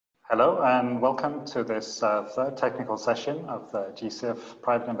Hello and welcome to this third technical session of the GCF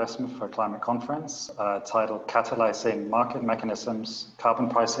Private Investment for Climate Conference titled Catalysing Market Mechanisms, Carbon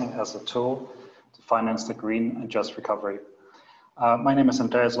Pricing as a Tool to Finance the Green and Just Recovery. My name is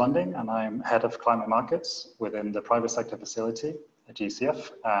Andreas Lunding and I'm Head of Climate Markets within the Private Sector Facility at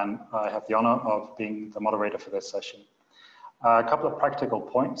GCF, and I have the honor of being the moderator for this session. A couple of practical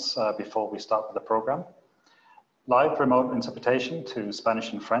points before we start with the program. Live remote interpretation to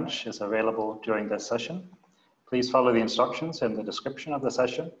Spanish and French is available during this session. Please follow the instructions in the description of the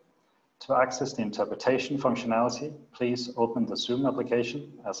session. To access the interpretation functionality, please open the Zoom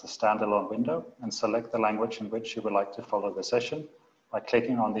application as a standalone window and select the language in which you would like to follow the session by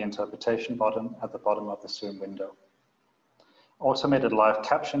clicking on the interpretation button at the bottom of the Zoom window. Automated live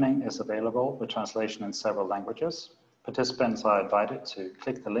captioning is available with translation in several languages. Participants are invited to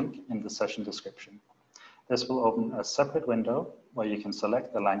click the link in the session description. This will open a separate window where you can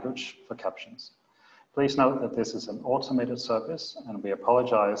select the language for captions. Please note that this is an automated service and we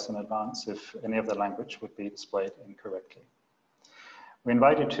apologize in advance if any of the language would be displayed incorrectly. We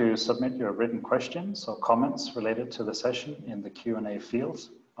invite you to submit your written questions or comments related to the session in the Q&A field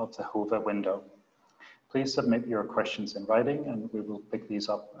of the Hoover window. Please submit your questions in writing and we will pick these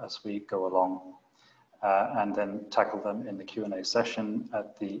up as we go along and then tackle them in the Q&A session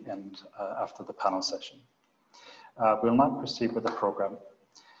at the end after the panel session. We'll now proceed with the program.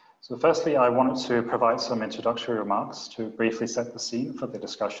 So firstly, I wanted to provide some introductory remarks to briefly set the scene for the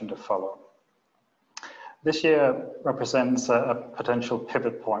discussion to follow. This year represents a potential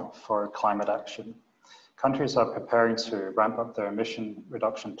pivot point for climate action. Countries are preparing to ramp up their emission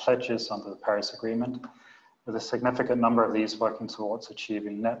reduction pledges under the Paris Agreement, with a significant number of these working towards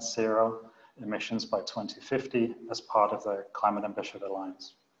achieving net zero emissions by 2050 as part of the Climate Ambition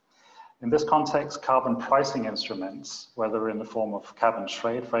Alliance. In this context, carbon pricing instruments, whether in the form of carbon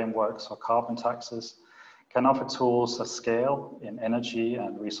trade frameworks or carbon taxes, can offer tools at scale in energy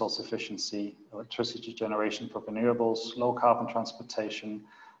and resource efficiency, electricity generation for renewables, low carbon transportation,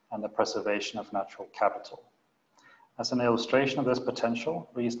 and the preservation of natural capital. As an illustration of this potential,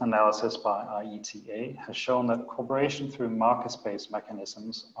 recent analysis by IETA has shown that cooperation through market-based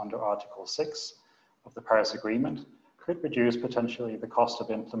mechanisms under Article 6 of the Paris Agreement could reduce potentially the cost of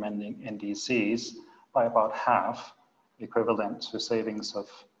implementing NDCs by about half, equivalent to savings of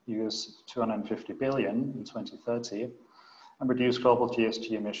US 250 billion in 2030, and reduce global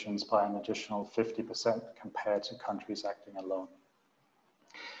GHG emissions by an additional 50% compared to countries acting alone.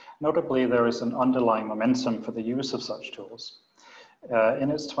 Notably, there is an underlying momentum for the use of such tools. In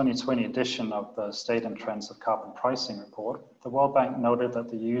its 2020 edition of the State and Trends of Carbon Pricing report, the World Bank noted that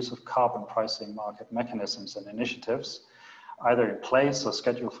the use of carbon pricing market mechanisms and initiatives, either in place or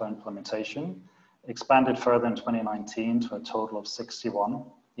scheduled for implementation, expanded further in 2019 to a total of 61,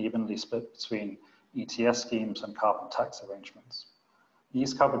 evenly split between ETS schemes and carbon tax arrangements.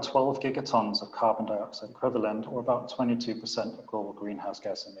 These covered 12 gigatons of carbon dioxide equivalent, or about 22% of global greenhouse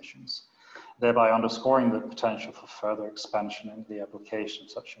gas emissions, thereby underscoring the potential for further expansion in the application of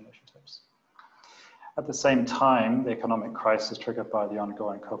such initiatives. At the same time, the economic crisis triggered by the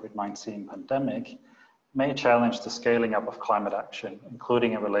ongoing COVID-19 pandemic may challenge the scaling up of climate action,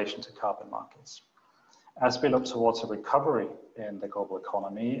 including in relation to carbon markets. As we look towards a recovery in the global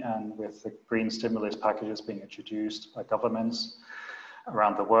economy and with the green stimulus packages being introduced by governments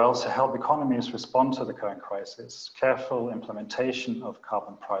around the world to help economies respond to the current crisis, careful implementation of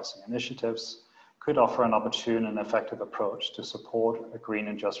carbon pricing initiatives could offer an opportune and effective approach to support a green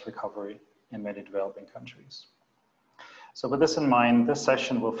and just recovery in many developing countries. So with this in mind, this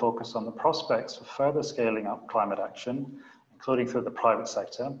session will focus on the prospects for further scaling up climate action, including through the private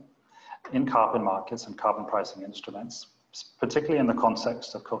sector, in carbon markets and carbon pricing instruments, particularly in the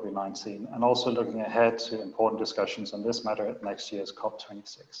context of COVID-19, and also looking ahead to important discussions on this matter at next year's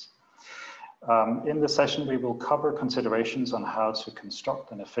COP26. In this session, we will cover considerations on how to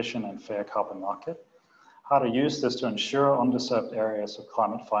construct an efficient and fair carbon market, how to use this to ensure underserved areas of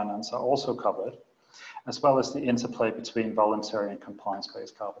climate finance are also covered, as well as the interplay between voluntary and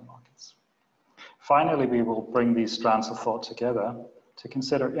compliance-based carbon markets. Finally, we will bring these strands of thought together to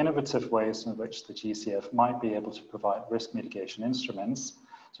consider innovative ways in which the GCF might be able to provide risk mitigation instruments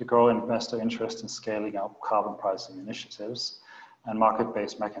to grow investor interest in scaling up carbon pricing initiatives and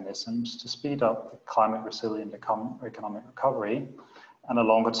market-based mechanisms to speed up the climate resilient economic recovery and a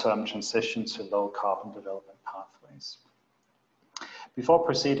longer-term transition to low carbon development pathways. Before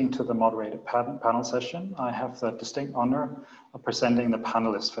proceeding to the moderated panel session, I have the distinct honor of presenting the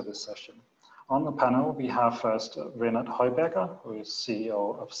panelists for this session. On the panel, we have first Renat Heuberger, who is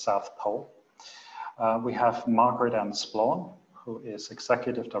CEO of South Pole. We have Margaret Ann Splawn, who who is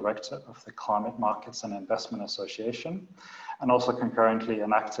Executive Director of the Climate Markets and Investment Association, and also concurrently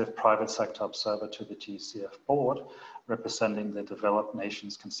an active private sector observer to the GCF board, representing the developed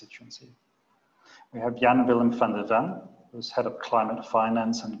nations constituency. We have Jan Willem van der Ven, who's Head of Climate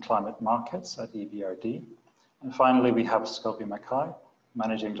Finance and Climate Markets at EBRD. And finally, we have Scobie Mackay,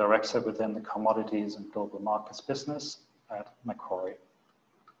 Managing Director within the Commodities and Global Markets business at Macquarie.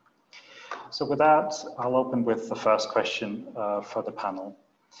 So with that, I'll open with the first question for the panel.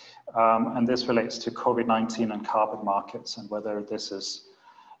 And this relates to COVID-19 and carbon markets and whether this is,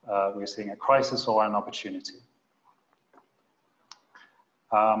 we're seeing a crisis or an opportunity.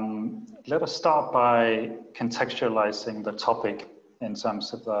 Let us start by contextualizing the topic in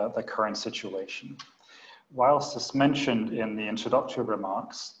terms of the current situation. Whilst as mentioned in the introductory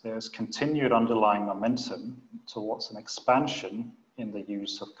remarks, there's continued underlying momentum towards an expansion in the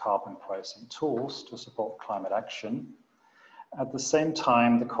use of carbon pricing tools to support climate action. At the same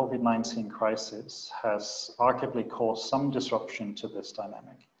time, the COVID-19 crisis has arguably caused some disruption to this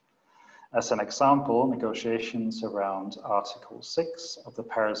dynamic. As an example, negotiations around Article 6 of the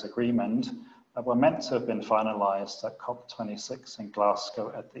Paris Agreement that were meant to have been finalized at COP26 in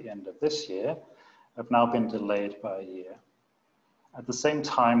Glasgow at the end of this year have now been delayed by a year. At the same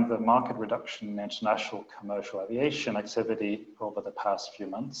time, the market reduction in international commercial aviation activity over the past few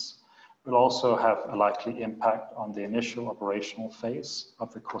months will also have a likely impact on the initial operational phase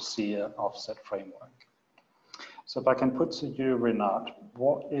of the CORSIA offset framework. So if I can put to you, Renat,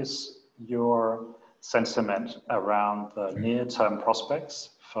 what is your sentiment around the near-term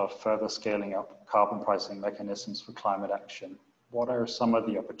prospects for further scaling up carbon pricing mechanisms for climate action? What are some of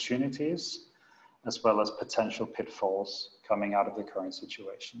the opportunities as well as potential pitfalls coming out of the current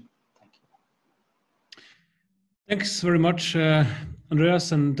situation? Thank you. Thanks very much,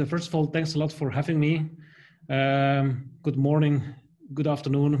 Andreas. And first of all, thanks a lot for having me. Good morning, good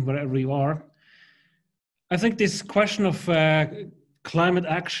afternoon, wherever you are. I think this question of climate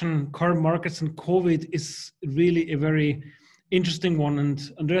action, carbon markets, and COVID is really a very interesting one. And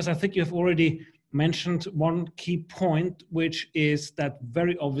Andreas, I think you have already mentioned one key point, which is that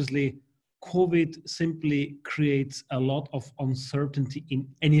very obviously COVID simply creates a lot of uncertainty in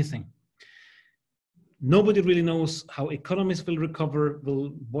anything. Nobody really knows how economies will recover,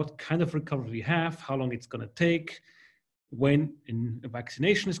 what kind of recovery we have, how long it's going to take, when a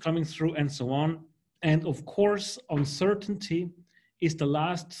vaccination is coming through, and so on. And of course, uncertainty is the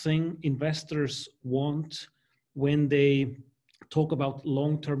last thing investors want when they talk about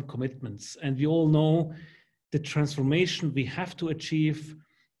long-term commitments. And we all know the transformation we have to achieve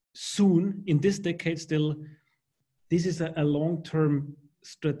soon, in this decade still. This is a long-term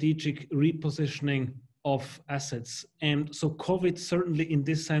strategic repositioning of assets. And so COVID certainly in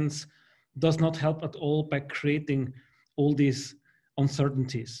this sense does not help at all by creating all these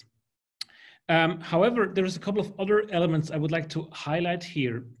uncertainties. However, there is a couple of other elements I would like to highlight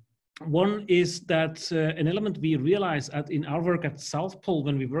here. One is that an element we realize in our work at South Pole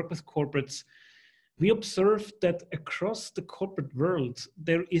when we work with corporates, we observe that across the corporate world,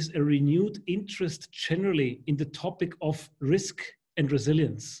 there is a renewed interest generally in the topic of risk and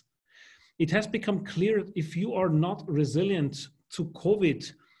resilience. It has become clear that if you are not resilient to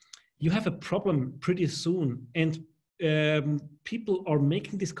COVID, you have a problem pretty soon. And people are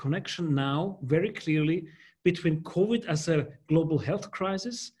making this connection now very clearly between COVID as a global health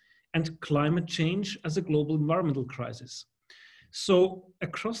crisis and climate change as a global environmental crisis. So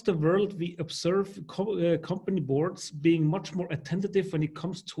across the world, we observe company boards being much more attentive when it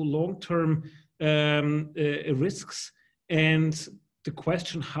comes to long-term risks and the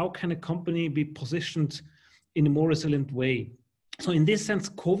question, how can a company be positioned in a more resilient way? So in this sense,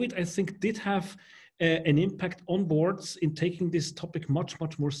 COVID, I think, did have an impact on boards in taking this topic much,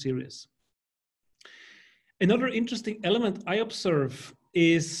 much more serious. Another interesting element I observe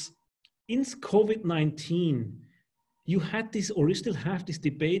is in COVID-19, you had this, or you still have this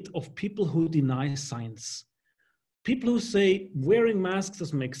debate of people who deny science. People who say wearing masks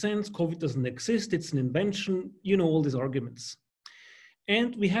doesn't make sense, COVID doesn't exist, it's an invention, you know, all these arguments.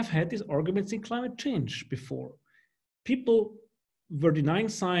 And we have had these arguments in climate change before. People were denying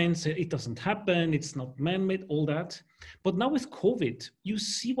science, it doesn't happen, it's not man-made, all that. But now with COVID, you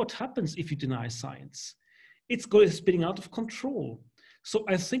see what happens if you deny science. It's spinning out of control. So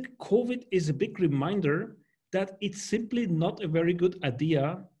I think COVID is a big reminder that it's simply not a very good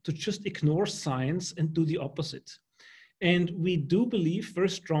idea to just ignore science and do the opposite. And we do believe very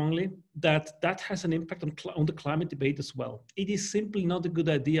strongly that that has an impact on the climate debate as well. It is simply not a good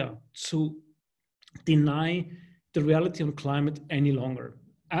idea to deny the reality on climate any longer,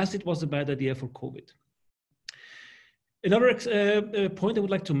 as it was a bad idea for COVID. Another point I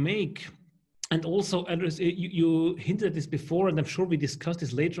would like to make, and also Andreas, you hinted at this before, and I'm sure we discussed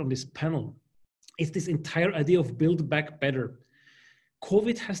this later on this panel, is this entire idea of build back better.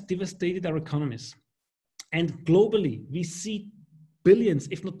 COVID has devastated our economies. And globally, we see billions,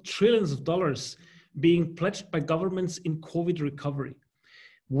 if not trillions of dollars being pledged by governments in COVID recovery.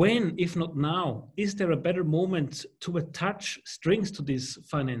 When, if not now, is there a better moment to attach strings to this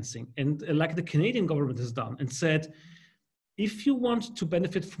financing? And like the Canadian government has done and said, if you want to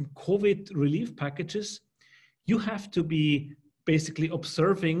benefit from COVID relief packages, you have to be basically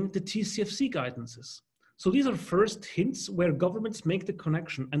observing the TCFC guidances. So these are first hints where governments make the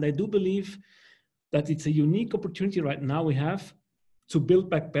connection. And I do believe that it's a unique opportunity right now we have to build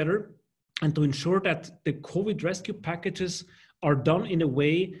back better and to ensure that the COVID rescue packages are done in a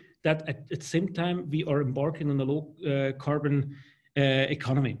way that at the same time we are embarking on a low carbon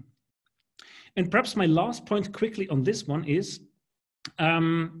economy. And perhaps my last point quickly on this one is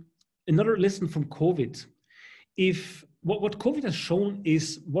another lesson from COVID. If what COVID has shown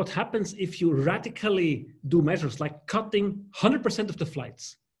is what happens if you radically do measures like cutting 100% of the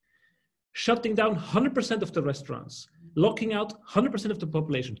flights, shutting down 100% of the restaurants, locking out 100% of the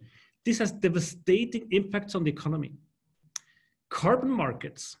population. This has devastating impacts on the economy. Carbon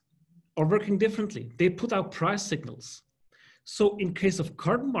markets are working differently. They put out price signals. So in case of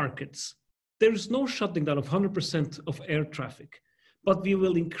carbon markets, there is no shutting down of 100% of air traffic, but we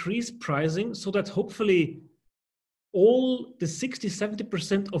will increase pricing so that hopefully all the 60,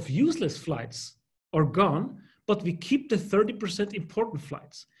 70% of useless flights are gone, but we keep the 30% important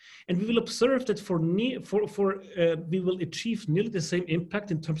flights. And we will observe that we will achieve nearly the same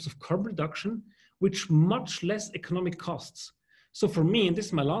impact in terms of carbon reduction, with much less economic costs. So for me, and this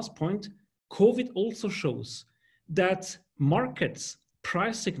is my last point, COVID also shows that markets,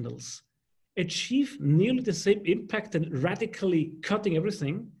 price signals achieve nearly the same impact than radically cutting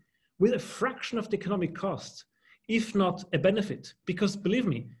everything with a fraction of the economic cost, if not a benefit. Because believe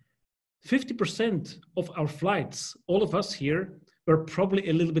me, 50% of our flights, all of us here, were probably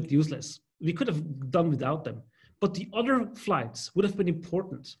a little bit useless. We could have done without them, but the other flights would have been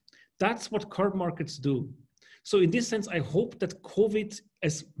important. That's what carbon markets do. So in this sense, I hope that COVID,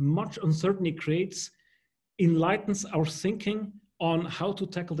 as much uncertainty creates, enlightens our thinking on how to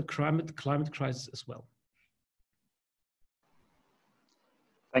tackle the climate crisis as well.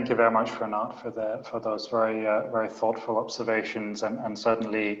 Thank you very much, Renat, for those very thoughtful observations, and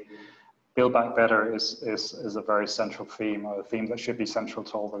certainly Build Back Better is a very central theme, or a theme that should be central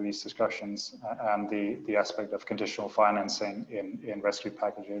to all of these discussions, and the aspect of conditional financing in rescue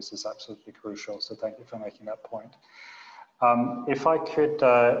packages is absolutely crucial. So thank you for making that point. If I could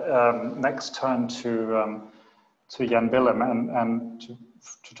next turn to Jan Willem and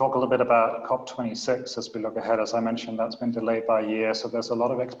to talk a little bit about COP26 as we look ahead. As I mentioned, that's been delayed by a year, so there's a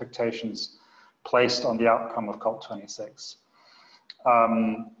lot of expectations placed on the outcome of COP26.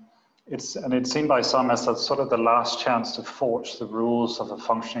 It's seen by some as sort of the last chance to forge the rules of a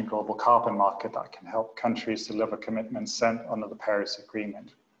functioning global carbon market that can help countries deliver commitments sent under the Paris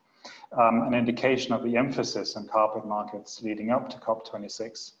Agreement. An indication of the emphasis on carbon markets leading up to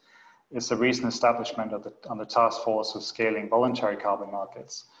COP26 is the recent establishment of the Task Force of Scaling Voluntary Carbon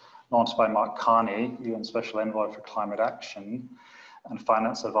Markets, launched by Mark Carney, UN Special Envoy for Climate Action and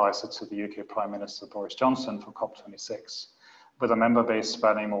Finance Advisor to the UK Prime Minister Boris Johnson for COP26. With a member base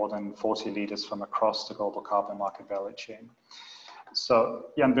spanning more than 40 leaders from across the global carbon market value chain. So,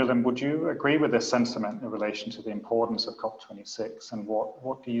 Jan Willem, would you agree with this sentiment in relation to the importance of COP26, and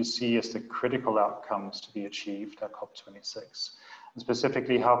what do you see as the critical outcomes to be achieved at COP26? And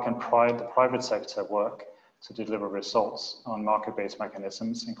specifically, how can the private sector work to deliver results on market-based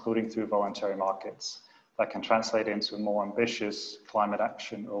mechanisms, including through voluntary markets, that can translate into more ambitious climate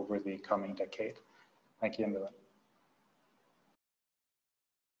action over the coming decade? Thank you, Jan Willem.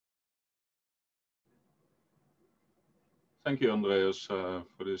 Thank you, Andreas,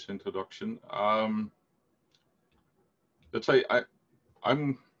 for this introduction. Let's say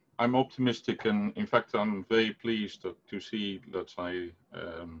I'm optimistic, and in fact, I'm very pleased to see, let's say,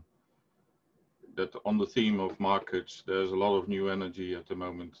 that on the theme of markets, there's a lot of new energy at the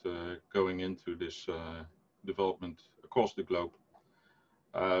moment going into this development across the globe.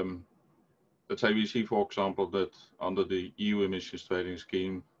 Let's say we see, for example, that under the EU emissions trading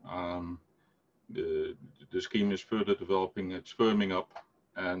scheme, the scheme is further developing, it's firming up,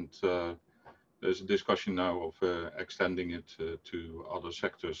 and there's a discussion now of extending it to other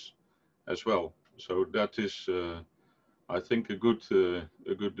sectors as well. So that is, I think, a good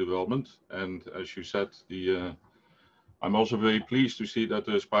development. And as you said, I'm also very pleased to see that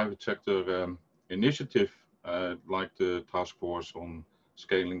there's private sector initiative like the task force on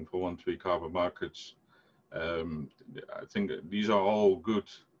scaling voluntary carbon markets. I think these are all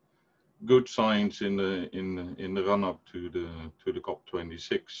good signs in the run up to the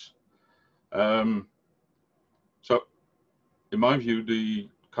COP26. So, in my view, the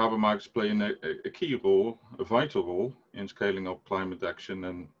carbon markets play a key role, a vital role in scaling up climate action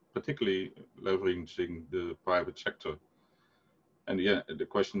and particularly leveraging the private sector. And yeah, the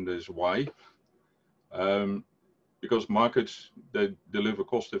question is why? Because markets, they deliver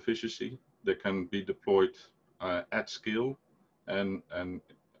cost efficiency, they can be deployed at scale, and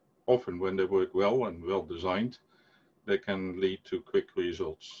often when they work well and well designed, they can lead to quick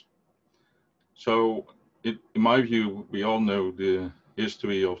results. So in my view, we all know the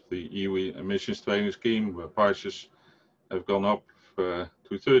history of the EU emissions trading scheme, where prices have gone up to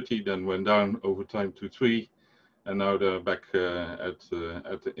 30, then went down over time to 3, and now they're back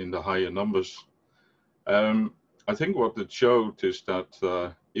in the higher numbers. I think what it showed is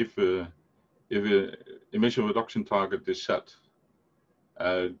that if an emission reduction target is set,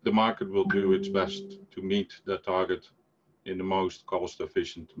 the market will do its best to meet that target in the most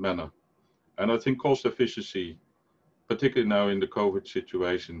cost-efficient manner. And I think cost efficiency, particularly now in the COVID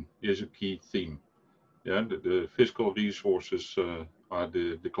situation, is a key theme. Yeah, the fiscal resources are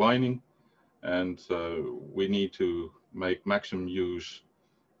declining, and we need to make maximum use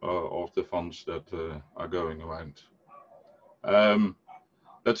of the funds that are going around.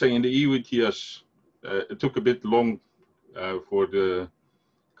 Let's say in the EU ETS, it took a bit long for the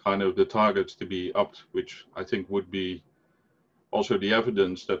targets to be upped, which I think would be also the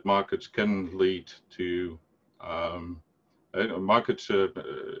evidence that markets can lead to markets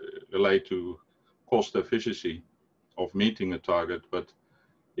relate to cost efficiency of meeting a target, but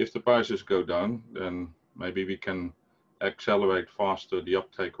if the prices go down, then maybe we can accelerate faster the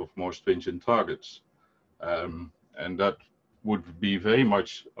uptake of more stringent targets, and that would be very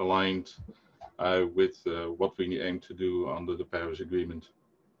much aligned with what we aim to do under the Paris Agreement.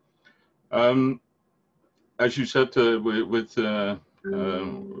 As you said, with the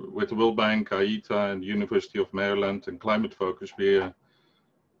World Bank, AITA, and the University of Maryland, and Climate Focus,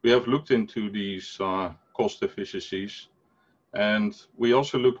 we have looked into these cost efficiencies, and we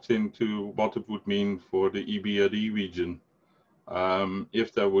also looked into what it would mean for the EBRD region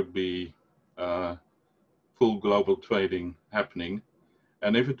if there would be full global trading happening.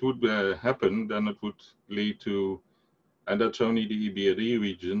 And if it would happen, then it would lead to, and that's only the EBRD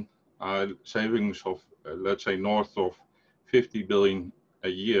region, savings of, let's say, north of 50 billion a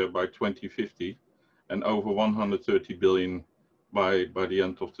year by 2050, and over 130 billion by the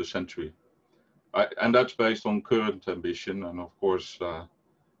end of the century. And that's based on current ambition, and of course,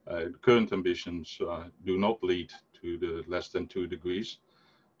 current ambitions do not lead to the less than 2 degrees.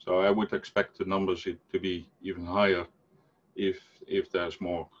 So I would expect the numbers to be even higher if there's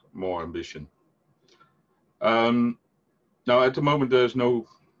more ambition. Now, at the moment, there's no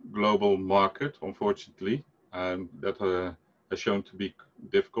global market, unfortunately, and that has shown to be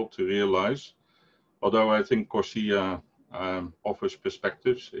difficult to realize. Although I think CORSIA offers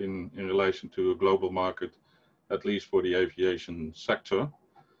perspectives in relation to a global market, at least for the aviation sector.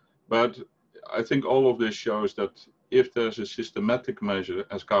 But I think all of this shows that if there's a systematic measure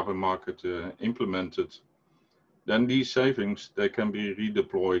as carbon market implemented, then these savings, they can be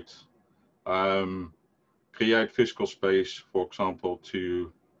redeployed, create fiscal space, for example,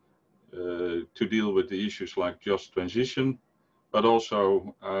 to deal with the issues like just transition, but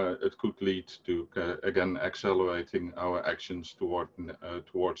also it could lead to, again, accelerating our actions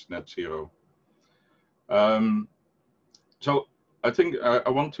towards net zero. So I think I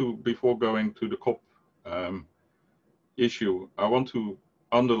want to, before going to the COP issue, I want to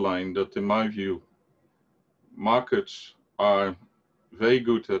underline that in my view, markets are very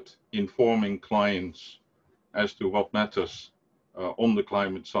good at informing clients as to what matters on the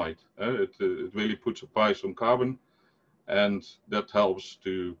climate side. It really puts a price on carbon, and that helps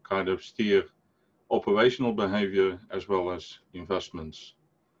to kind of steer operational behavior as well as investments.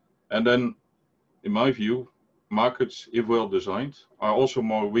 And then, in my view, markets, if well designed, are also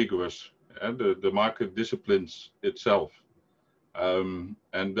more rigorous. The market disciplines itself. And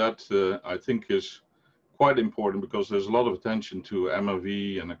that, I think, is quite important because there's a lot of attention to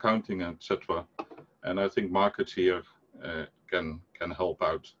MRV and accounting, etc. And I think markets here can help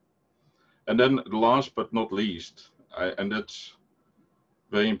out. And then last but not least, and that's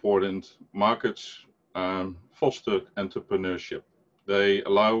very important, markets foster entrepreneurship. They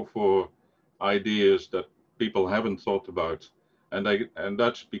allow for ideas that people haven't thought about. And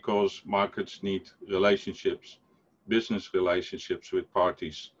that's because markets need relationships, business relationships with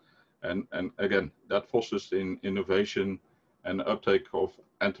parties. And again, that fosters in innovation and uptake of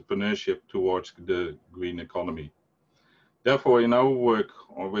entrepreneurship towards the green economy. Therefore, in our work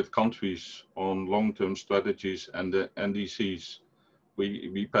with countries on long-term strategies and the NDCs,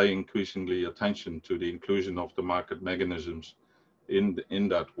 we pay increasingly attention to the inclusion of the market mechanisms in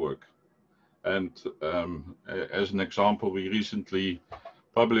that work. And as an example, we recently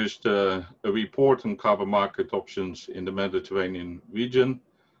published a report on carbon market options in the Mediterranean region,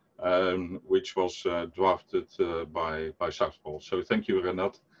 which was drafted by Sarpol. So thank you,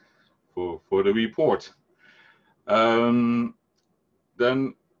 Renat, for the report. Then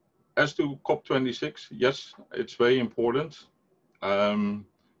as to COP26, yes, it's very important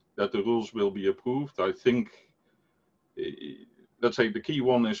that the rules will be approved. I think, let's say the key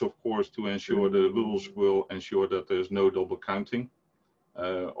one is, of course, to ensure the rules will ensure that there's no double counting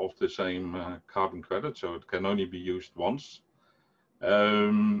of the same carbon credit, so it can only be used once.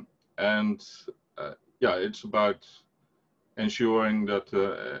 Yeah, it's about ensuring that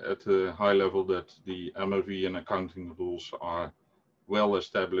at a high level that the MRV and accounting rules are well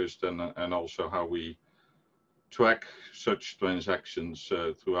established, and also how we track such transactions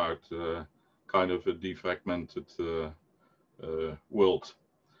throughout kind of a defragmented world.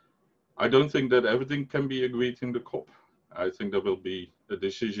 I don't think that everything can be agreed in the COP. I think there will be a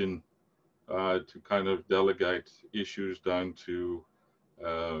decision to kind of delegate issues down to,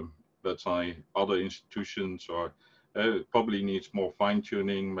 let's say, other institutions, or probably needs more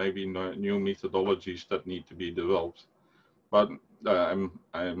fine-tuning, maybe new methodologies that need to be developed. But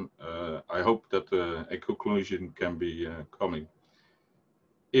I hope that a conclusion can be coming.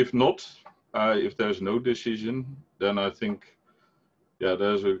 If not, if there's no decision, then I think, yeah,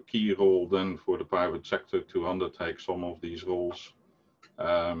 there's a key role then for the private sector to undertake some of these roles,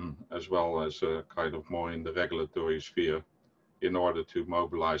 as well as kind of more in the regulatory sphere, in order to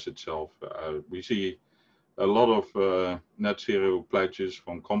mobilize itself. We see a lot of net zero pledges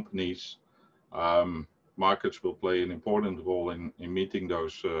from companies. Markets will play an important role in meeting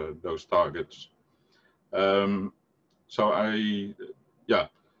those targets. So yeah,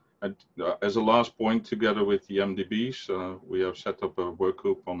 and as a last point, together with the MDBs, we have set up a work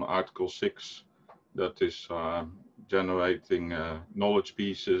group on Article 6 that is generating knowledge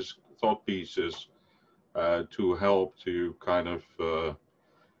pieces, thought pieces, to help to kind of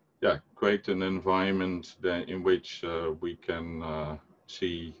yeah, create an environment in which we can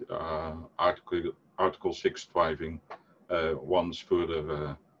see Article 6 thriving once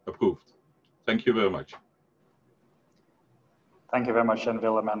further approved. Thank you very much. Thank you very much,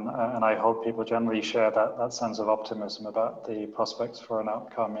 Jan-Willem, and I hope people generally share that sense of optimism about the prospects for an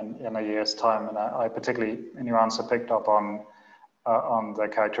outcome in a year's time. And I particularly, in your answer, picked up on the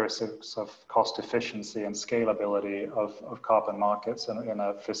characteristics of cost efficiency and scalability of carbon markets in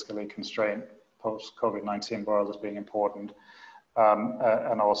a fiscally constrained post-COVID-19 world as being important,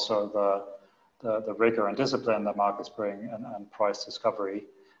 and also the rigor and discipline that markets bring, and price discovery,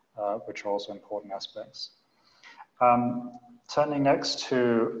 which are also important aspects. Turning next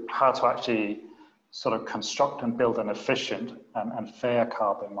to how to actually sort of construct and build an efficient and fair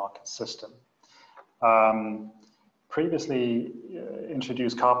carbon market system. Previously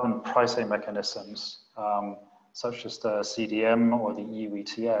introduced carbon pricing mechanisms, such as the CDM or the EU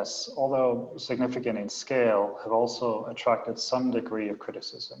ETS, although significant in scale, have also attracted some degree of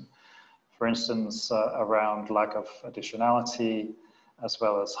criticism. For instance, around lack of additionality, as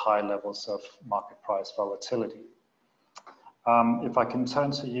well as high levels of market price volatility. If I can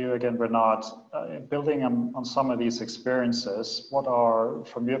turn to you again, Bernard, building on some of these experiences, what are,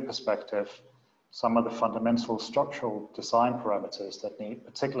 from your perspective, some of the fundamental structural design parameters that need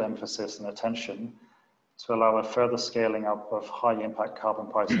particular emphasis and attention to allow a further scaling up of high impact carbon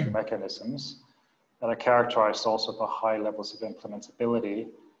pricing mechanisms that are characterized also by high levels of implementability,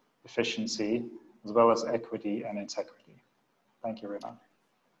 efficiency, as well as equity and integrity? Thank you, Renat.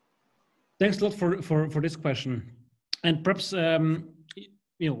 Thanks a lot for this question. And perhaps,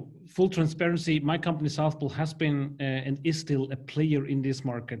 full transparency, my company Southpole has been and is still a player in this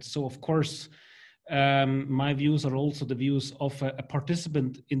market. So of course, my views are also the views of a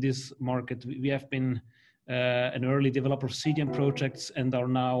participant in this market. We have been an early developer of CDM projects and are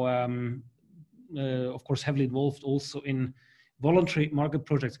now, of course, heavily involved also in voluntary market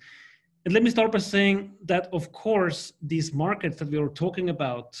projects. And let me start by saying that, of course, these markets that we are talking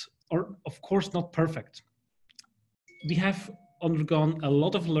about are, of course, not perfect. We have undergone a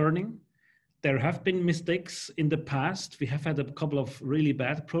lot of learning. There have been mistakes in the past. We have had a couple of really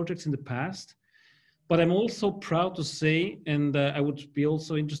bad projects in the past. But I'm also proud to say, and I would be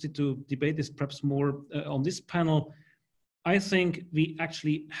also interested to debate this perhaps more on this panel, I think we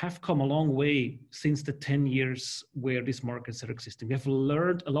actually have come a long way since the 10 years where these markets are existing. We have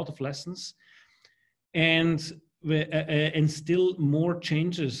learned a lot of lessons, and still more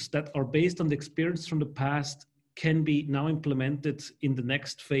changes that are based on the experience from the past can be now implemented in the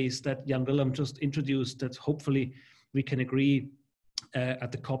next phase that Jan Willem just introduced, that hopefully we can agree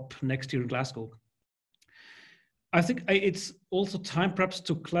at the COP next year in Glasgow. I think it's also time perhaps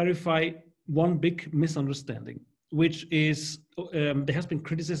to clarify one big misunderstanding, which is there has been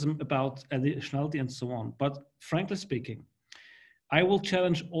criticism about additionality and so on. But frankly speaking, I will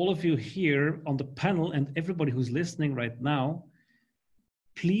challenge all of you here on the panel and everybody who's listening right now,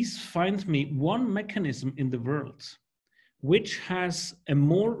 please find me one mechanism in the world which has a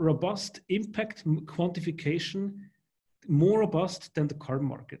more robust impact quantification, more robust than the carbon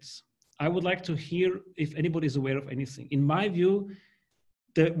markets. I would like to hear if anybody is aware of anything. In my view,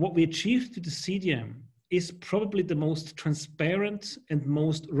 what we achieved with the CDM is probably the most transparent and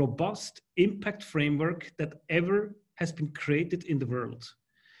most robust impact framework that ever has been created in the world.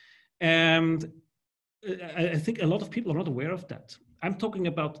 And I think a lot of people are not aware of that. I'm talking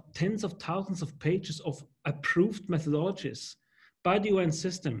about tens of thousands of pages of approved methodologies by the UN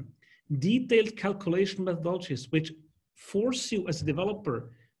system, detailed calculation methodologies, which force you as a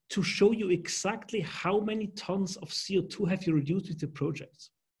developer to show you exactly how many tons of CO2 have you reduced with your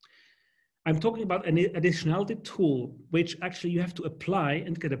projects. I'm talking about an additionality tool, which actually you have to apply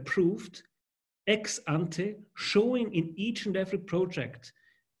and get approved ex ante, showing in each and every project,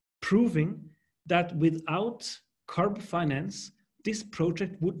 proving that without carbon finance, this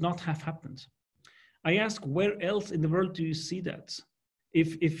project would not have happened. I ask, where else in the world do you see that?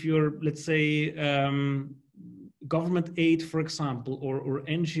 If you're, let's say, government aid, for example, or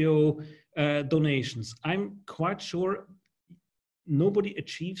NGO donations, I'm quite sure nobody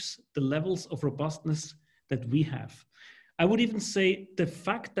achieves the levels of robustness that we have. I would even say the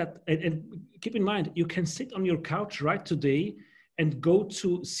fact that, and keep in mind, you can sit on your couch right today and go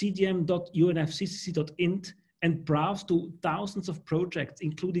to cdm.unfccc.int and browse to thousands of projects,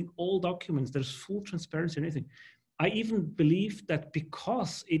 including all documents. There's full transparency and everything. I even believe that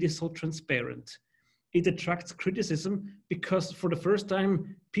because it is so transparent, it attracts criticism, because for the first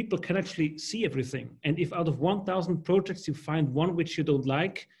time, people can actually see everything. And if out of 1,000 projects, you find one which you don't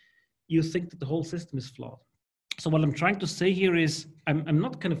like, you think that the whole system is flawed. So what I'm trying to say here is, I'm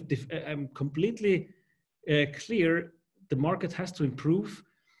not kind of, I'm completely clear the market has to improve,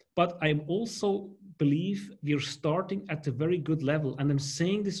 but I also believe we're starting at a very good level. And I'm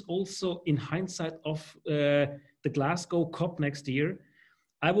saying this also in hindsight of the Glasgow COP next year.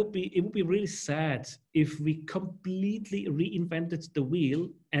 It would be really sad if we completely reinvented the wheel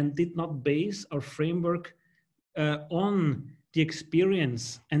and did not base our framework on the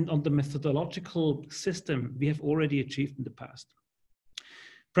experience and on the methodological system we have already achieved in the past.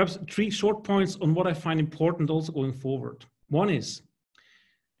 Perhaps 3 short points on what I find important also going forward. One is,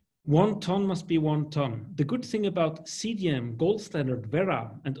 1 ton must be 1 ton. The good thing about CDM, Gold Standard,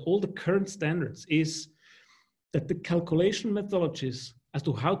 Vera, and all the current standards is that the calculation methodologies as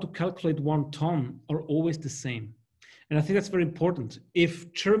to how to calculate 1 ton are always the same. And I think that's very important.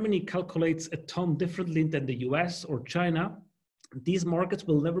 If Germany calculates a ton differently than the US or China, these markets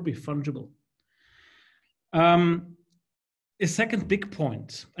will never be fungible. A second big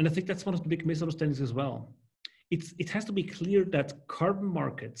point, and I think that's one of the big misunderstandings as well, it has to be clear that carbon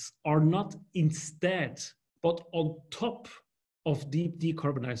markets are not instead, but on top of deep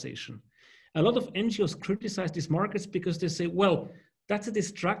decarbonization. A lot of NGOs criticize these markets because they say, well, that's a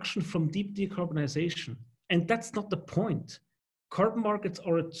distraction from deep decarbonization. And that's not the point. Carbon markets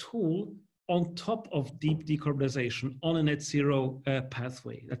are a tool on top of deep decarbonization on a net zero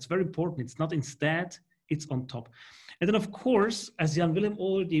pathway. That's very important. It's not instead, it's on top. And then of course, as Jan Willem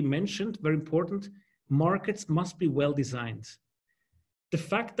already mentioned, very important, markets must be well designed. The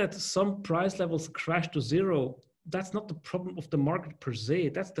fact that some price levels crash to zero, that's not the problem of the market per se.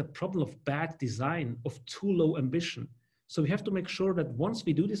 That's the problem of bad design, of too low ambition. So we have to make sure that once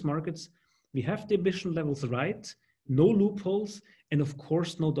we do these markets, we have the ambition levels right, no loopholes, and of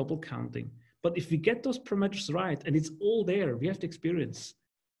course, no double counting. But if we get those parameters right, and it's all there, we have the experience.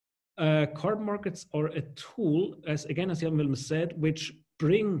 Carbon markets are a tool, as Jan Willem said, which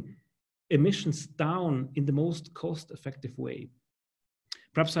bring emissions down in the most cost-effective way.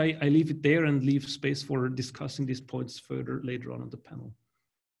 Perhaps I leave it there and leave space for discussing these points further later on the panel.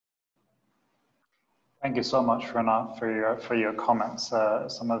 Thank you so much, Renat, for your comments.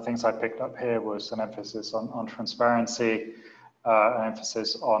 Some of the things I picked up here was an emphasis on transparency, an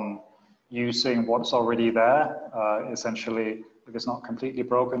emphasis on using what's already there. Essentially, if it's not completely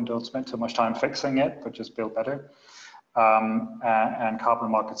broken, don't spend too much time fixing it, but just build better. and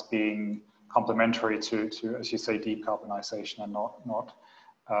carbon markets being complementary to, as you say, decarbonization and not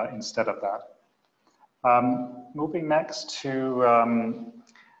instead of that. Moving next to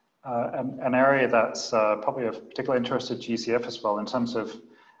an area that's probably of particular interest to GCF as well in terms of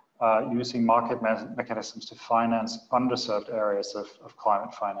using market mechanisms to finance underserved areas of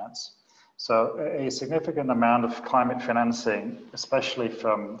climate finance. So a significant amount of climate financing, especially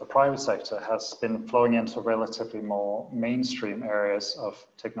from the private sector, has been flowing into relatively more mainstream areas of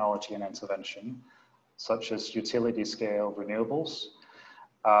technology and intervention, such as utility scale renewables.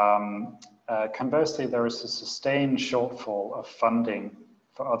 Conversely, there is a sustained shortfall of funding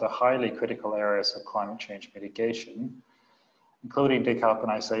for other highly critical areas of climate change mitigation, including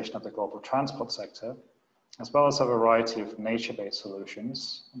decarbonization of the global transport sector, as well as a variety of nature-based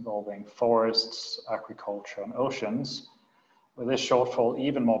solutions involving forests, agriculture, and oceans, with this shortfall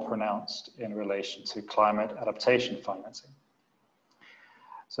even more pronounced in relation to climate adaptation financing.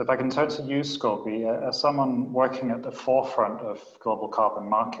 So if I can turn to you, Scobie, as someone working at the forefront of global carbon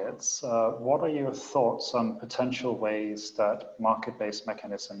markets, what are your thoughts on potential ways that market-based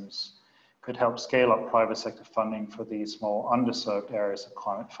mechanisms could help scale up private sector funding for these more underserved areas of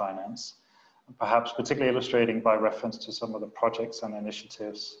climate finance, and perhaps particularly illustrating by reference to some of the projects and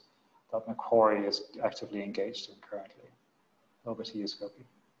initiatives that Macquarie is actively engaged in currently? Over to you, Scobie.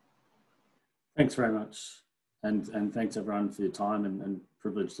 Thanks very much. And thanks everyone for your time and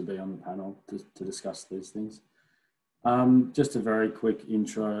privileged to be on the panel to discuss these things. Just a very quick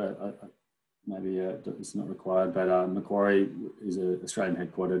intro, maybe it's not required, but Macquarie is an Australian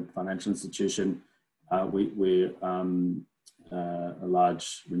headquartered financial institution. We're a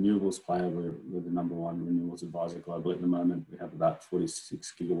large renewables player. We're the #1 renewables advisor globally at the moment. We have about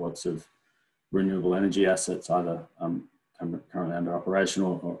 46 gigawatts of renewable energy assets, either currently under operation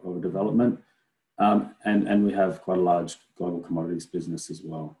or development. And we have quite a large global commodities business as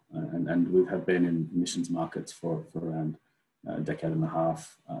well. And we have been in emissions markets for around a decade and a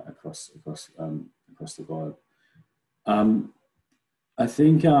half across the globe. I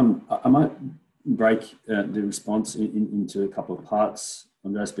think I might break the response into a couple of parts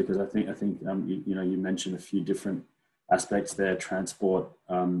on this, because I think you mentioned a few different aspects there: transport,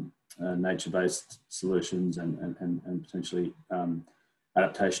 nature-based solutions, and potentially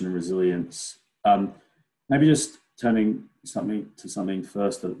adaptation and resilience. Maybe just turning something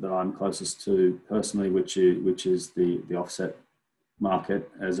first that I'm closest to personally, which is the offset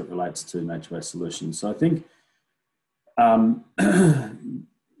market as it relates to nature-based solutions. So I think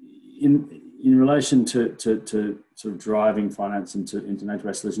in relation to sort of driving finance into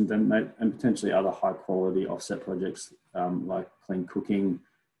nature-based solutions and potentially other high-quality offset projects like clean cooking,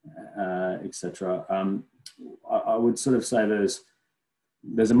 etc. I would sort of say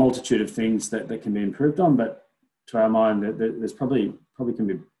there's a multitude of things that can be improved on, but to our mind, there's probably can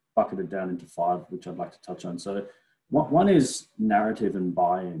be bucketed down into 5, which I'd like to touch on. So one is narrative and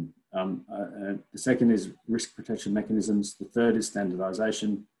buy-in. The second is risk protection mechanisms. The third is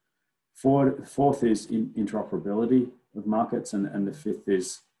standardization. Fourth is interoperability of markets. And the fifth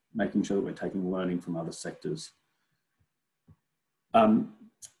is making sure that we're taking learning from other sectors. In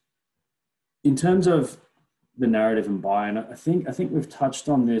terms of the narrative and buy-in, I think we've touched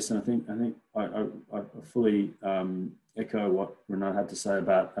on this, and I fully echo what Renaud had to say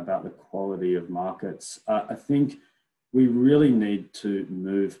about the quality of markets. I think we really need to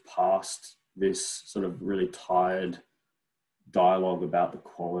move past this sort of really tired dialogue about the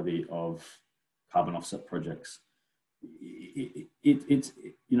quality of carbon offset projects. It's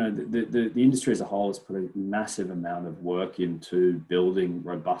the industry as a whole has put a massive amount of work into building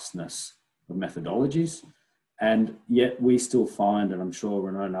robustness of methodologies. And yet we still find, and I'm sure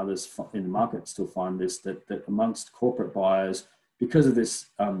Renaud and others in the market still find this, that amongst corporate buyers, because of this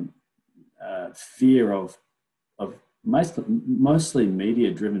fear of mostly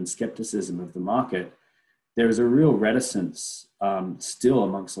media-driven skepticism of the market, there is a real reticence still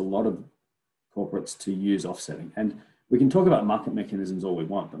amongst a lot of corporates to use offsetting. And we can talk about market mechanisms all we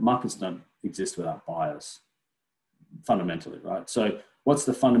want, but markets don't exist without buyers, fundamentally, right? So what's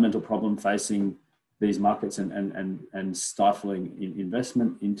the fundamental problem facing these markets and stifling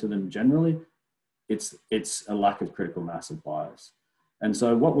investment into them generally? It's a lack of critical mass of buyers. And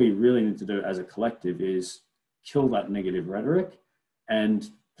so what we really need to do as a collective is kill that negative rhetoric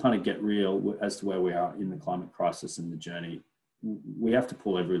and kind of get real as to where we are in the climate crisis and the journey. We have to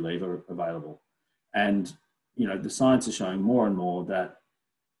pull every lever available. And, the science is showing more and more that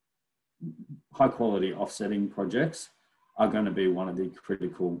high quality offsetting projects are going to be one of the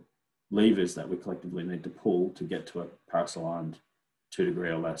critical levers that we collectively need to pull to get to a Paris-aligned 2 degree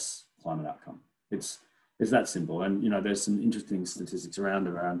or less climate outcome. It's It's that simple. And, there's some interesting statistics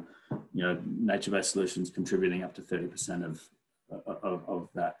around, nature-based solutions contributing up to 30% of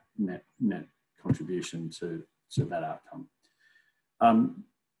that net contribution to that outcome.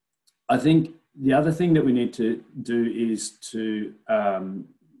 I think the other thing that we need to do is to,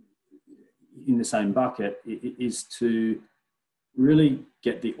 in the same bucket, is to really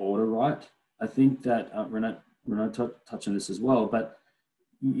get the order right. I think that Renaud touched on this as well, but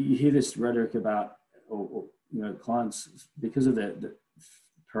you hear this rhetoric about, clients, because of the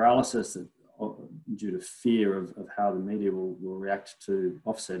paralysis due to fear of how the media will react to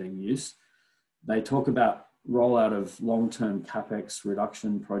offsetting use. They talk about rollout of long-term CapEx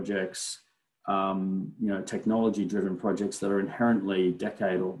reduction projects, technology-driven projects that are inherently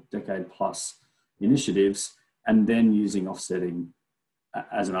decade plus initiatives, and then using offsetting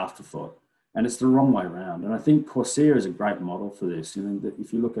as an afterthought. And it's the wrong way around. And I think Corsair is a great model for this.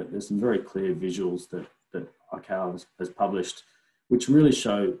 If you look at, there's some very clear visuals that ICAO has published, which really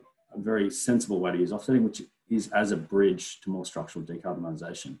show a very sensible way to use offsetting, which is as a bridge to more structural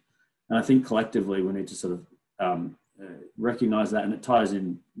decarbonisation. And I think collectively we need to sort of recognise that, and it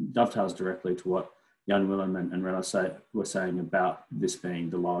dovetails directly to what Jan Willem and Renaud were saying about this being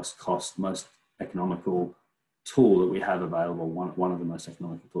the lowest cost, most economical tool that we have available, one of the most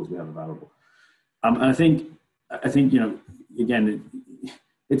economical tools we have available. And I think, again,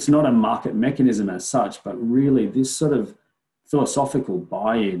 it's not a market mechanism as such, but really this sort of philosophical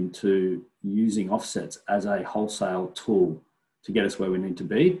buy-in to using offsets as a wholesale tool to get us where we need to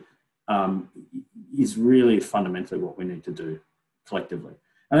be is really fundamentally what we need to do collectively.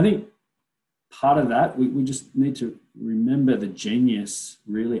 And I think part of that, we just need to remember the genius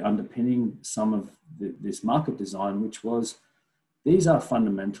really underpinning some of this market design, which was, these are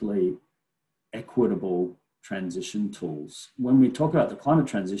fundamentally equitable transition tools. When we talk about the climate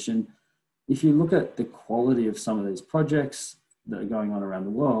transition, if you look at the quality of some of these projects that are going on around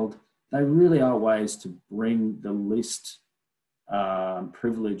the world, they really are ways to bring the least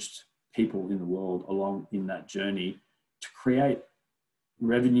privileged people in the world along in that journey to create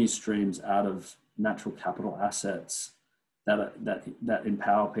revenue streams out of natural capital assets that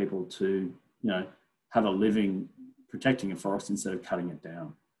empower people to, have a living protecting a forest instead of cutting it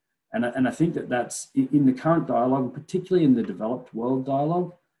down. And I think that's in the current dialogue, particularly in the developed world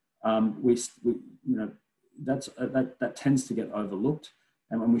dialogue, that tends to get overlooked,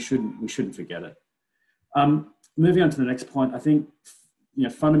 and we shouldn't forget it. Moving on to the next point, I think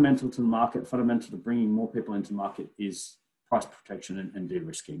fundamental to the market, fundamental to bringing more people into the market is price protection and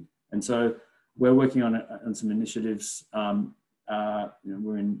de-risking. And so we're working on some initiatives.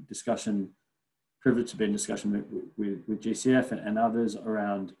 We're in discussion, privileged to be in discussion with GCF and others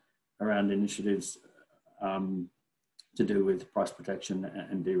around initiatives to do with price protection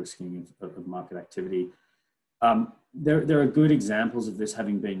and de-risking of market activity. There are good examples of this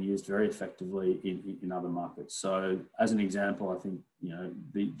having been used very effectively in other markets. So as an example, I think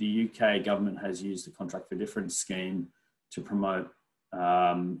the UK government has used the Contract for Difference scheme to promote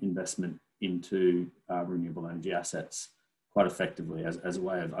investment into renewable energy assets quite effectively as a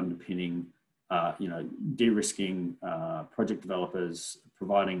way of underpinning de-risking project developers,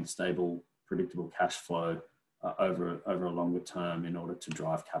 providing stable, predictable cash flow over a longer term in order to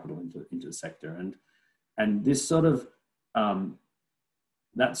drive capital into the sector. And this sort of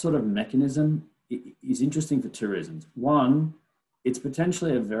that sort of mechanism is interesting for two reasons. One, it's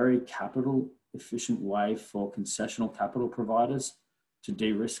potentially a very capital efficient way for concessional capital providers to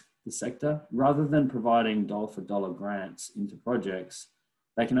de-risk the sector. Rather than providing dollar for dollar grants into projects,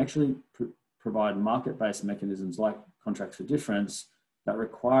 they can actually provide market-based mechanisms like contracts for difference that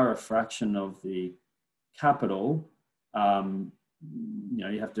require a fraction of the capital.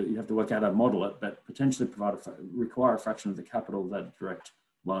 You have to work out how to model it, but potentially require a fraction of the capital that a direct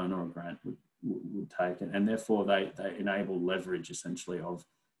loan or a grant would take, and therefore they enable leverage essentially of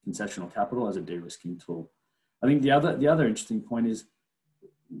concessional capital as a de-risking tool. I think the other interesting point is,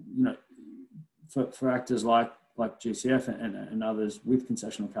 for actors like GCF and others with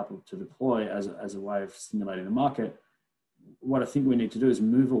concessional capital to deploy as a way of stimulating the market, what I think we need to do is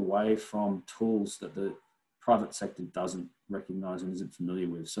move away from tools that the private sector doesn't recognize and isn't familiar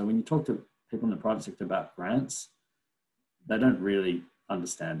with. So when you talk to people in the private sector about grants, they don't really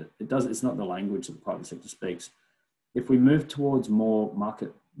understand it. It's not the language that the private sector speaks. If we move towards more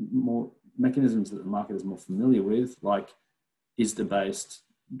mechanisms that the market is more familiar with, like ISDA-based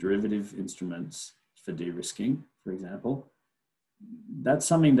derivative instruments for de-risking, for example, that's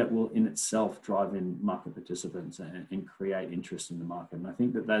something that will in itself drive in market participants and create interest in the market. And I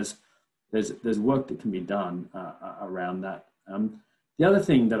think that there's work that can be done around that. The other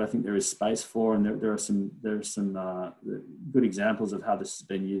thing that I think there is space for, and there are some good examples of how this has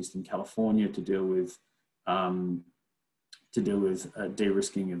been used in California to deal with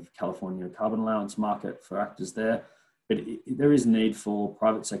de-risking of California carbon allowance market for actors there. But there is need for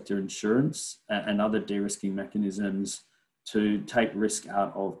private sector insurance and other de-risking mechanisms to take risk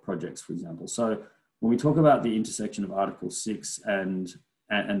out of projects, for example. So when we talk about the intersection of Article 6 and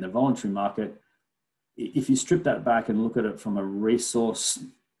the voluntary market, if you strip that back and look at it from a resource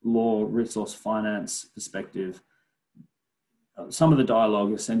law, resource finance perspective, some of the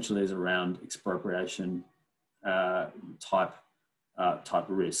dialogue essentially is around expropriation type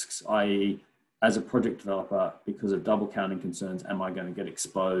risks, i.e., as a project developer, because of double counting concerns, am I going to get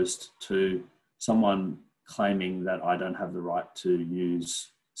exposed to someone claiming that I don't have the right to use,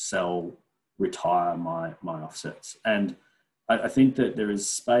 sell, retire my offsets? And I think that there is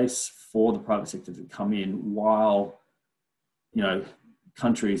space for the private sector to come in while,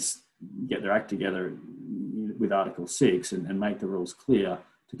 countries get their act together with Article 6 and make the rules clear,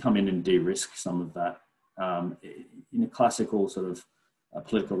 to come in and de-risk some of that in a classical sort of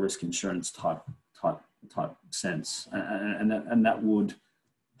political risk insurance type sense, and that would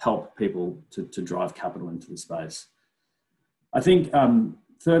help people to drive capital into the space. I think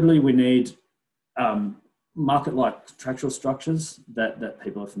thirdly, we need market-like contractual structures that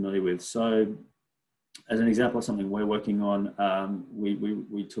people are familiar with. So as an example of something we're working on,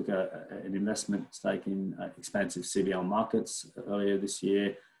 we took an investment stake in expansive CBL markets earlier this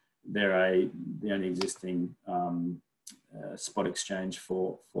year. They're the only existing spot exchange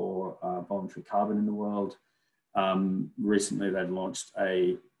for voluntary carbon in the world. Recently, they've launched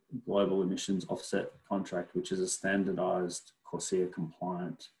a global emissions offset contract, which is a standardized CORSIA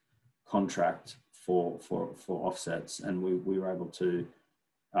compliant contract for offsets. And we were able to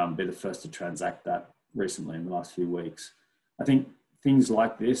be the first to transact that recently in the last few weeks. I think things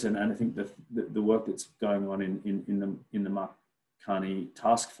like this, and I think the work that's going on in the Mark Carney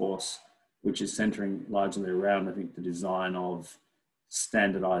task force, which is centering largely around, I think, the design of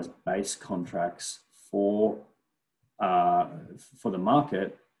standardized base contracts for the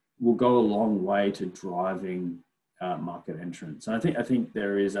market, will go a long way to driving market entrance. And I think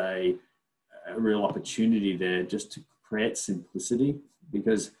there is a real opportunity there just to create simplicity,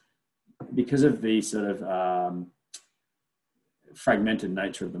 because of the sort of fragmented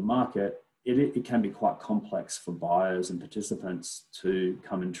nature of the market. It can be quite complex for buyers and participants to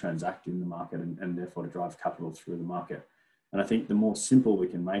come and transact in the market and therefore to drive capital through the market. And I think the more simple we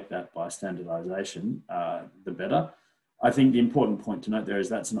can make that by standardization, the better. I think the important point to note there is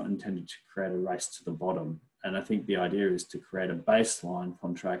that's not intended to create a race to the bottom. And I think the idea is to create a baseline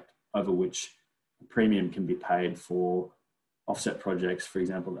contract over which a premium can be paid for offset projects, for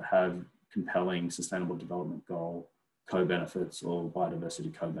example, that have compelling sustainable development goal co-benefits or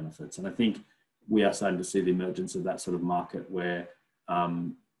biodiversity co-benefits. And I think we are starting to see the emergence of that sort of market where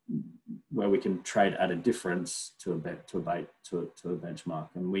we can trade at a difference to a benchmark.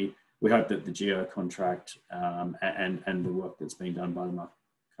 And we hope that the GEO contract and the work that's being done by the Mark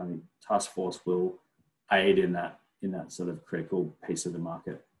Carney task force will aid in that sort of critical piece of the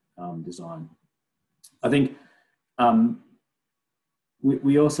market design. I think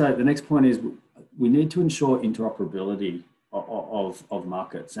we also, the next point is, we need to ensure interoperability of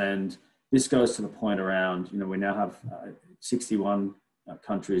markets. And this goes to the point around, we now have 61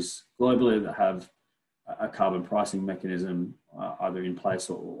 countries globally that have a carbon pricing mechanism either in place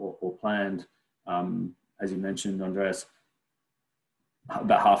or planned. As you mentioned, Andreas,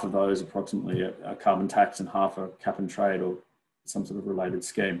 about half of those approximately a carbon tax and half a cap and trade or some sort of related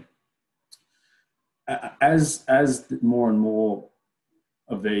scheme. As more and more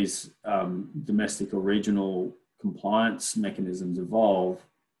of these domestic or regional compliance mechanisms evolve,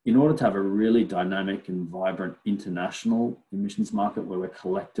 in order to have a really dynamic and vibrant international emissions market where we're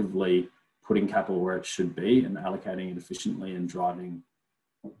collectively putting capital where it should be and allocating it efficiently and driving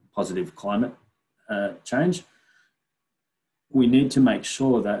positive climate change, we need to make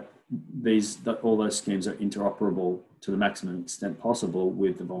sure that all those schemes are interoperable to the maximum extent possible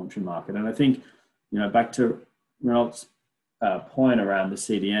with the voluntary market. And I think, back to Renault's point around the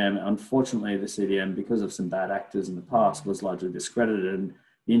CDM, unfortunately the CDM, because of some bad actors in the past, was largely discredited, and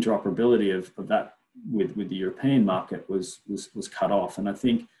the interoperability of that with the European market was cut off. And I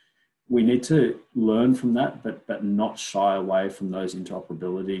think we need to learn from that, but not shy away from those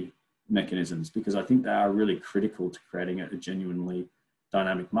interoperability mechanisms, because I think they are really critical to creating a genuinely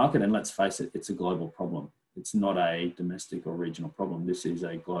dynamic market. And let's face it, it's a global problem. It's not a domestic or regional problem. This is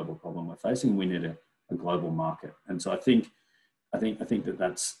a global problem we're facing. We need a global market. And so I think that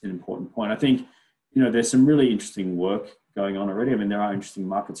that's an important point. I think, there's some really interesting work going on already. I mean, there are interesting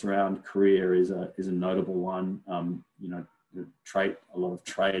markets around. Korea is a notable one. You know, a lot of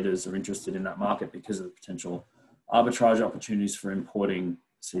traders are interested in that market because of the potential arbitrage opportunities for importing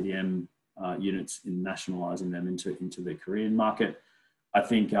CDM units and nationalizing them into the Korean market. I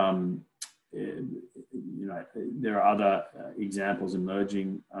think you know, there are other examples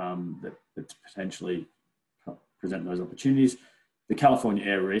emerging that potentially present those opportunities. The California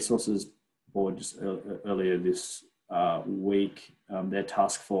Air Resources Board just earlier this week, their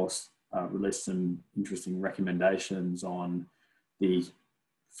task force released some interesting recommendations on the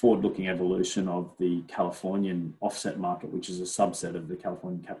forward-looking evolution of the Californian offset market, which is a subset of the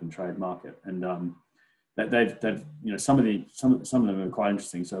California cap and trade market. And they've you know, some of them are quite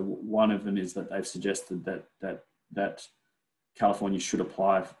interesting. So one of them is that they've suggested that California should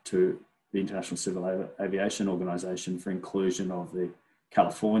apply to the International Civil Aviation Organization for inclusion of the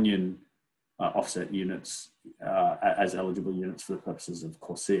Californian offset units as eligible units for the purposes of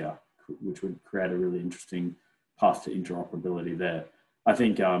CORSIA, which would create a really interesting path to interoperability there. I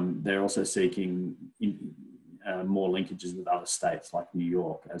think they're also seeking more linkages with other states like New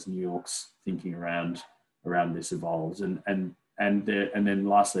York, as New York's thinking around this evolves, and then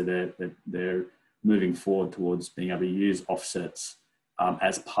lastly they're moving forward towards being able to use offsets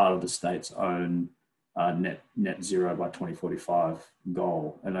as part of the state's own net zero by 2045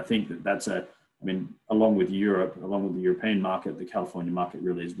 goal. And I think that's I mean, along with Europe, along with the European market, the California market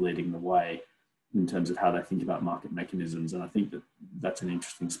really is leading the way in terms of how they think about market mechanisms. And I think that's an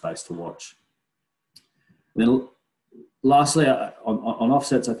interesting space to watch. Then lastly, on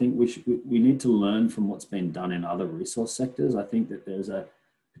offsets, I think we need to learn from what's been done in other resource sectors. I think that there's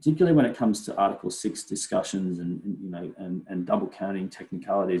particularly when it comes to Article 6 discussions and double counting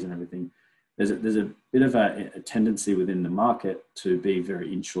technicalities and everything, there's a bit of a tendency within the market to be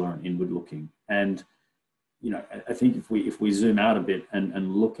very insular and inward looking. And you know, I think if we zoom out a bit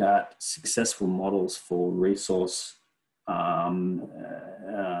and look at successful models for resource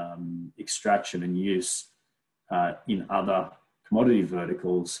extraction and use in other commodity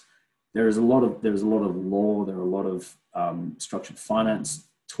verticals, there is a lot of law, there are a lot of structured finance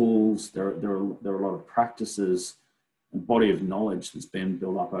tools, there are a lot of practices and body of knowledge that's been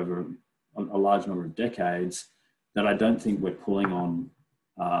built up over a large number of decades that I don't think we're pulling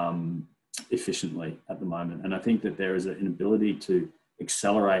on efficiently at the moment. And I think that there is an ability to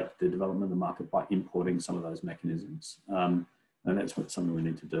accelerate the development of the market by importing some of those mechanisms. And that's something we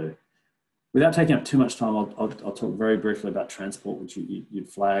need to do. Without taking up too much time, I'll talk very briefly about transport, which you'd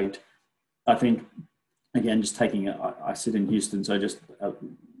flagged. I think, again, just I sit in Houston, so just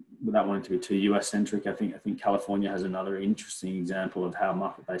without wanting to be too US-centric, I think California has another interesting example of how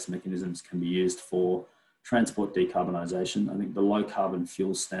market-based mechanisms can be used for transport decarbonization. I think the low carbon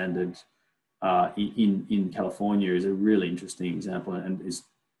fuel standard in California is a really interesting example, and is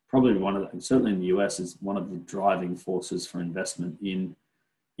probably certainly in the US, is one of the driving forces for investment in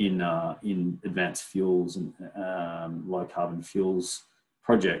advanced fuels and low carbon fuels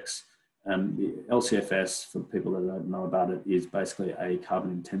projects. The LCFS, for people that don't know about it, is basically a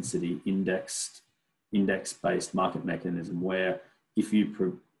carbon intensity index-based market mechanism where if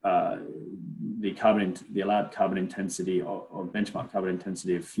you the allowed carbon intensity or benchmark carbon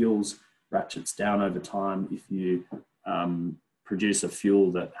intensity of fuels ratchets down over time. If you produce a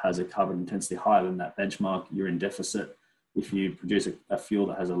fuel that has a carbon intensity higher than that benchmark, you're in deficit. If you produce a fuel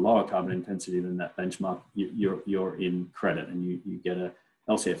that has a lower carbon intensity than that benchmark, you're in credit, and you get a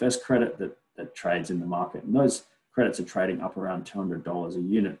LCFS credit that trades in the market. And those credits are trading up around $200 a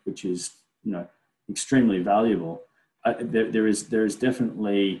unit, which is, you know, extremely valuable. There is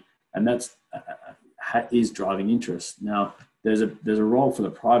definitely, and that's is driving interest. Now, there's a role for the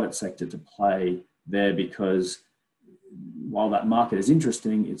private sector to play there, because while that market is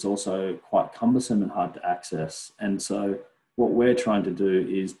interesting, it's also quite cumbersome and hard to access. And so what we're trying to do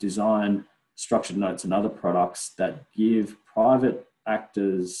is design structured notes and other products that give private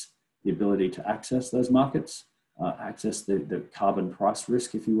actors the ability to access those markets, access the carbon price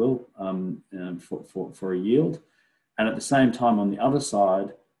risk, if you will, for a yield. And at the same time, on the other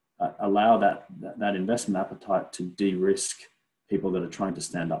side, allow that investment appetite to de-risk people that are trying to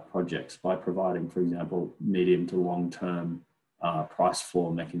stand up projects by providing, for example, medium to long-term price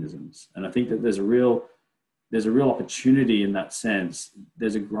floor mechanisms. And I think that there's a real opportunity in that sense.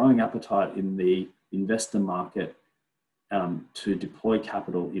 There's a growing appetite in the investor market to deploy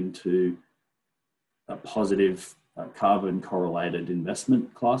capital into a positive carbon correlated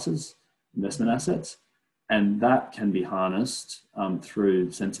investment classes, investment assets. And that can be harnessed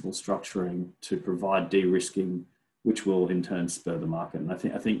through sensible structuring to provide de-risking, which will in turn spur the market. And I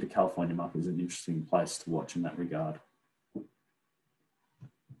think the California market is an interesting place to watch in that regard.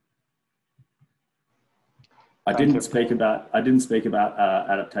 I didn't speak about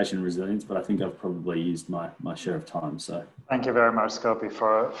adaptation and resilience, but I think I've probably used my share of time. So thank you very much, Scopy,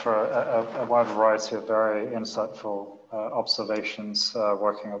 for a wide variety of very insightful observations,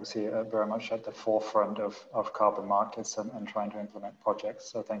 working obviously very much at the forefront of carbon markets and trying to implement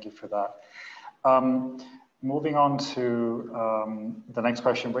projects. So thank you for that. Moving on to the next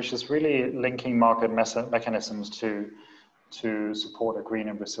question, which is really linking market mechanisms to support a green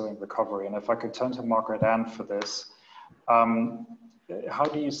and resilient recovery. And if I could turn to Margaret Ann for this, how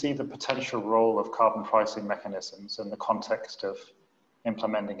do you see the potential role of carbon pricing mechanisms in the context of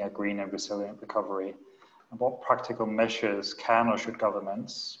implementing a green and resilient recovery? And what practical measures can or should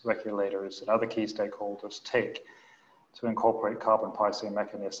governments, regulators, and other key stakeholders take to incorporate carbon pricing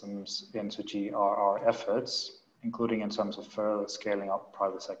mechanisms into GRR efforts, including in terms of further scaling up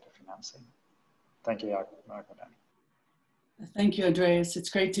private sector financing? Thank you, Margaret Ann. Thank you, Andreas.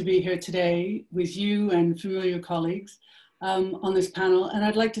 It's great to be here today with you and familiar colleagues on this panel. And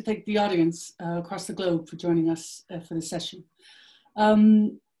I'd like to thank the audience across the globe for joining us for this session.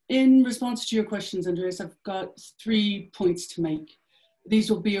 In response to your questions, Andreas, I've got 3 points to make. These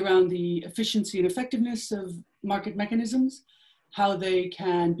will be around the efficiency and effectiveness of market mechanisms, how they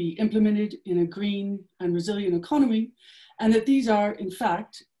can be implemented in a green and resilient economy, and that these are, in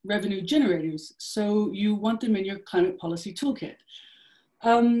fact, revenue generators, so you want them in your climate policy toolkit.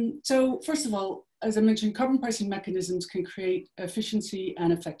 So first of all, as I mentioned, carbon pricing mechanisms can create efficiency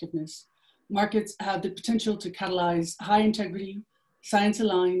and effectiveness. Markets have the potential to catalyze high integrity,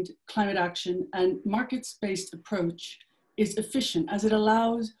 science-aligned climate action, and markets-based approach is efficient as it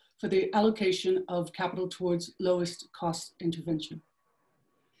allows for the allocation of capital towards lowest cost intervention.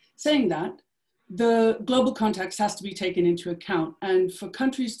 Saying that, the global context has to be taken into account, and for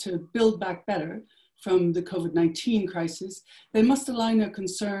countries to build back better from the COVID-19 crisis, they must align their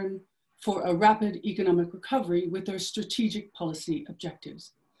concern for a rapid economic recovery with their strategic policy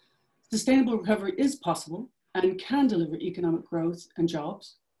objectives. Sustainable recovery is possible and can deliver economic growth and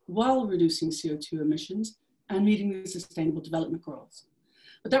jobs while reducing CO2 emissions and meeting the Sustainable Development Goals.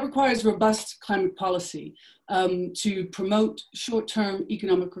 But that requires robust climate policy to promote short-term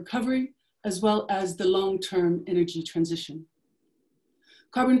economic recovery as well as the long-term energy transition.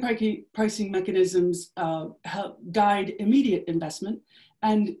 Carbon pricing mechanisms help guide immediate investment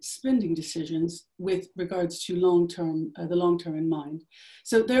and spending decisions with regards to the long-term in mind.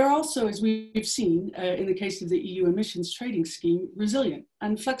 So they're also, as we've seen in the case of the EU emissions trading scheme, resilient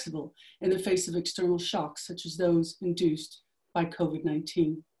and flexible in the face of external shocks such as those induced by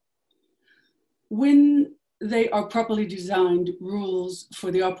COVID-19. When they are properly designed rules for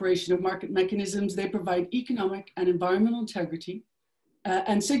the operation of market mechanisms, they provide economic and environmental integrity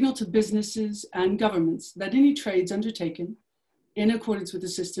and signal to businesses and governments that any trades undertaken in accordance with the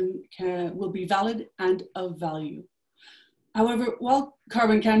system will be valid and of value. However, while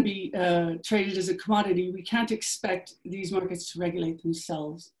carbon can be traded as a commodity, we can't expect these markets to regulate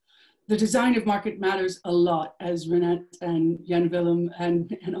themselves. The design of market matters a lot, as Renat and Jan Willem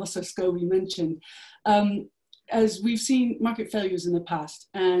and also Scobie mentioned. As we've seen market failures in the past,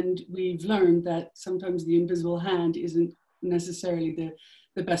 and we've learned that sometimes the invisible hand isn't necessarily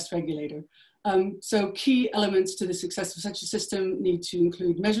the best regulator. So key elements to the success of such a system need to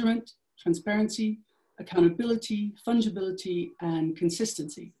include measurement, transparency, accountability, fungibility, and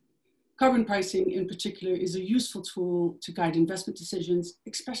consistency. Carbon pricing in particular is a useful tool to guide investment decisions,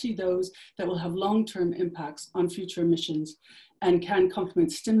 especially those that will have long-term impacts on future emissions and can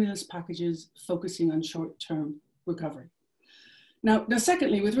complement stimulus packages focusing on short-term recovery. Now,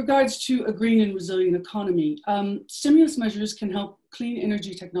 secondly, with regards to a green and resilient economy, stimulus measures can help clean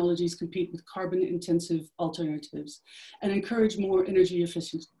energy technologies compete with carbon-intensive alternatives and encourage more energy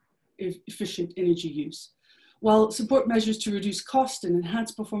efficient energy use. While support measures to reduce cost and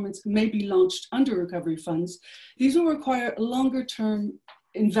enhance performance may be launched under recovery funds, these will require longer-term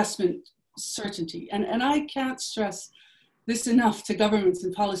investment certainty. And I can't stress this enough to governments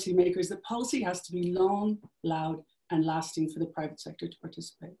and policymakers that policy has to be long, loud, and lasting for the private sector to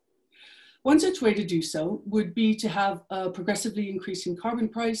participate. One such way to do so would be to have a progressively increasing carbon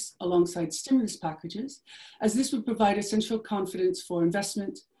price alongside stimulus packages, as this would provide essential confidence for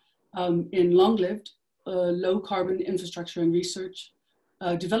investment in long-lived, low carbon infrastructure and research,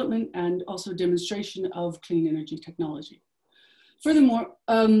 development, and also demonstration of clean energy technology. Furthermore,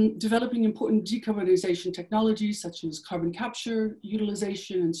 developing important decarbonization technologies such as carbon capture,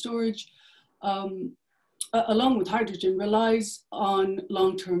 utilization, and storage, along with hydrogen, relies on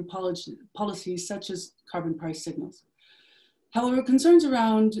long-term policies such as carbon price signals. However, concerns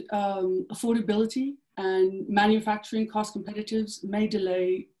around affordability and manufacturing cost competitiveness may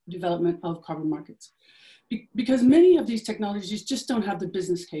delay development of carbon markets. because many of these technologies just don't have the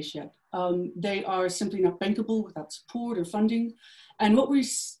business case yet. They are simply not bankable without support or funding. And what we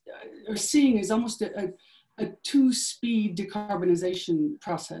are seeing is almost a two-speed decarbonization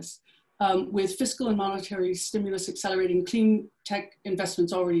process, with fiscal and monetary stimulus accelerating clean tech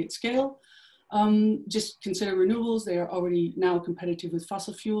investments already at scale. Just consider renewables, they are already now competitive with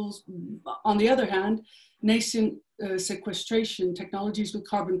fossil fuels. On the other hand, nascent sequestration technologies with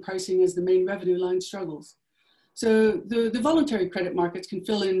carbon pricing as the main revenue line struggles. So the voluntary credit markets can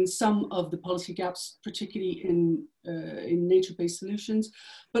fill in some of the policy gaps, particularly in nature-based solutions,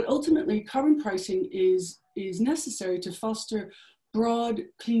 but ultimately carbon pricing is necessary to foster broad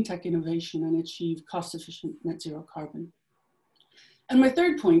clean tech innovation and achieve cost-efficient net zero carbon. And my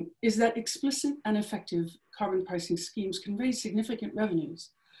third point is that explicit and effective carbon pricing schemes can raise significant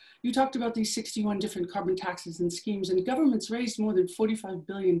revenues. You talked about these 61 different carbon taxes and schemes, and governments raised more than $45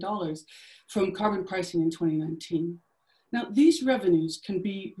 billion from carbon pricing in 2019. Now, these revenues can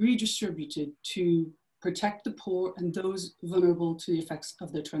be redistributed to protect the poor and those vulnerable to the effects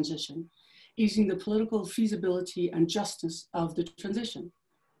of the transition, easing the political feasibility and justice of the transition.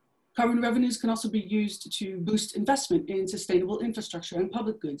 Carbon revenues can also be used to boost investment in sustainable infrastructure and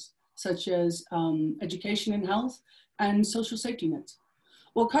public goods, such as education and health and social safety nets.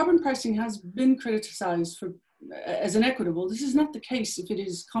 While carbon pricing has been criticized as inequitable, this is not the case if it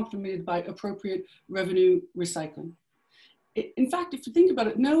is complemented by appropriate revenue recycling. In fact, if you think about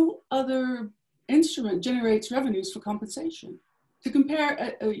it, no other instrument generates revenues for compensation. To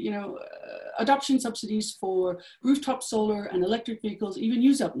compare, adoption subsidies for rooftop solar and electric vehicles even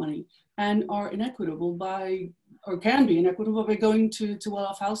use up money and are inequitable or can be inequitable by going to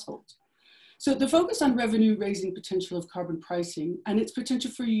well-off households. So the focus on revenue raising potential of carbon pricing and its potential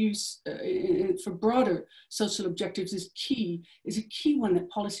for use for broader social objectives is a key one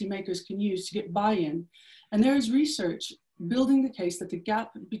that policymakers can use to get buy-in. And there is research building the case that the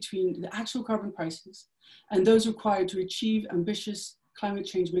gap between the actual carbon prices and those required to achieve ambitious climate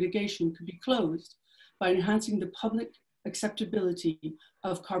change mitigation could be closed by enhancing the public acceptability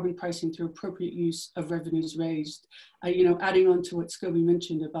of carbon pricing through appropriate use of revenues raised. Adding on to what Scobie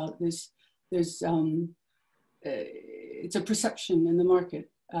mentioned about this, it's a perception in the market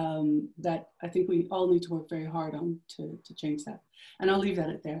that I think we all need to work very hard on to change that. And I'll leave that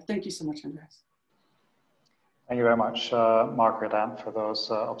at there. Thank you so much, Andreas. Thank you very much, Margaret, Anne, for those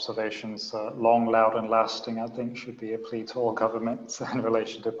observations. Long, loud, and lasting, I think, should be a plea to all governments in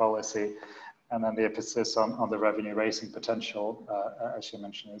relation to policy. And then the emphasis on the revenue raising potential, as you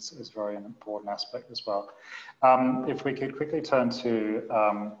mentioned, is very an important aspect as well. If we could quickly turn to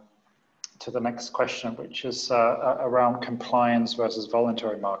the next question, which is around compliance versus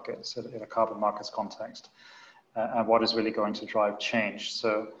voluntary markets in a carbon markets context, and what is really going to drive change.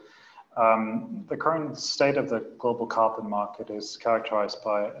 So the current state of the global carbon market is characterized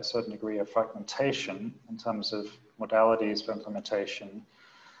by a certain degree of fragmentation in terms of modalities for implementation,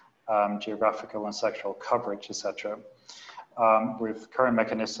 geographical and sectoral coverage, etc., with current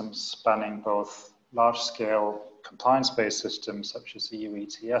mechanisms spanning both large-scale compliance-based systems such as EU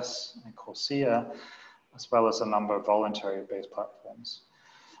ETS and CORSIA, as well as a number of voluntary-based platforms.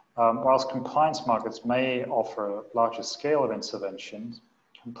 Whilst compliance markets may offer a larger scale of interventions,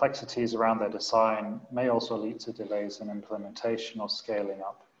 complexities around their design may also lead to delays in implementation or scaling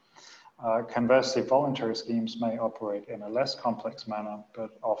up. Conversely, voluntary schemes may operate in a less complex manner,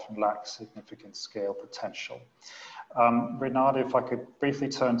 but often lack significant scale potential. Renate, if I could briefly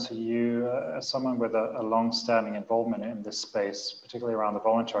turn to you, as someone with a long-standing involvement in this space, particularly around the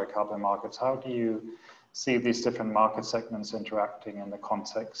voluntary carbon markets, how do you see these different market segments interacting in the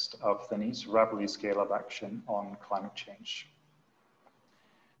context of the need to rapidly scale up action on climate change?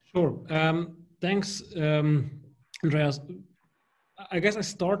 Sure. Thanks, Andreas. I guess I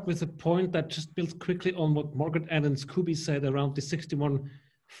start with a point that just builds quickly on what Margaret and Scobie said around the 61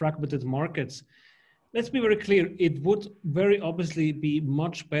 fragmented markets. Let's be very clear, it would very obviously be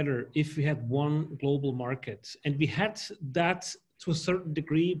much better if we had one global market. And we had that to a certain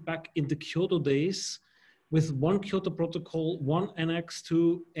degree back in the Kyoto days with one Kyoto Protocol, one Annex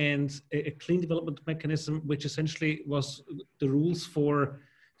 2, and a clean development mechanism, which essentially was the rules for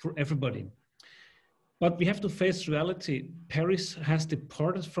everybody. But we have to face reality. Paris has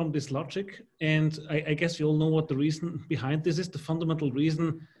departed from this logic. And I guess you all know what the reason behind this is. The fundamental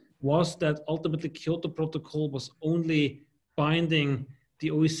reason was that ultimately Kyoto Protocol was only binding the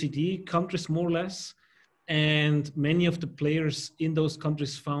OECD countries more or less. And many of the players in those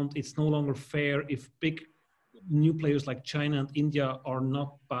countries found it's no longer fair if big new players like China and India are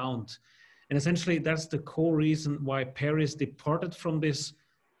not bound. And essentially that's the core reason why Paris departed from this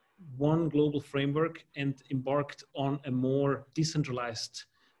one global framework and embarked on a more decentralized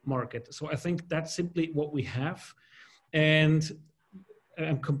market. So I think that's simply what we have. And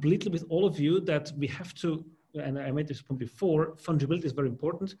I'm completely with all of you that we have to, and I made this point before, fungibility is very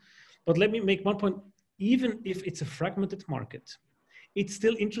important. But let me make one point. Even if it's a fragmented market, it's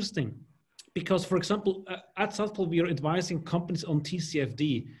still interesting because, for example, at South Pole, we are advising companies on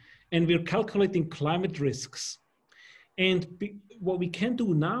TCFD and we're calculating climate risks. And what we can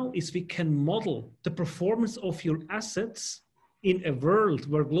do now is we can model the performance of your assets in a world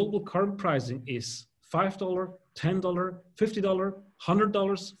where global carbon pricing is $5, $10, $50,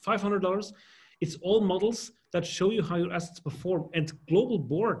 $100, $500. It's all models that show you how your assets perform, and global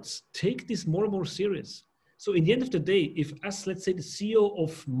boards take this more and more serious. So in the end of the day, if as let's say the CEO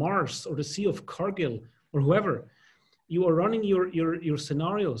of Mars or the CEO of Cargill or whoever, you are running your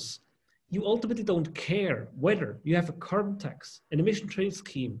scenarios, you ultimately don't care whether you have a carbon tax, an emission trading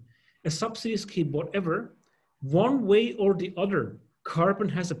scheme, a subsidy scheme, whatever, one way or the other, carbon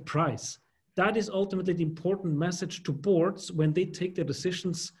has a price. That is ultimately the important message to boards when they take their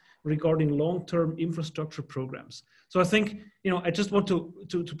decisions regarding long-term infrastructure programs. So I think, I just want to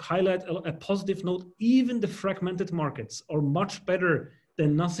highlight a positive note. Even the fragmented markets are much better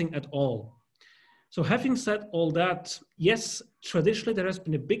than nothing at all. So having said all that, yes, traditionally there has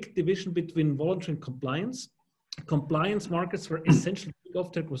been a big division between voluntary and compliance. Compliance markets were essentially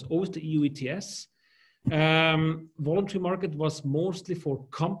off. There was always the EU ETS. Voluntary market was mostly for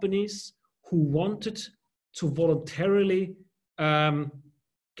companies who wanted to voluntarily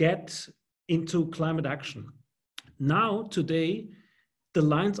get into climate action. Now, today, the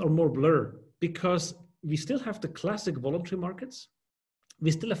lines are more blurred because we still have the classic voluntary markets. We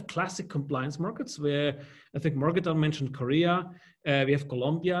still have classic compliance markets where I think Margaret mentioned Korea, we have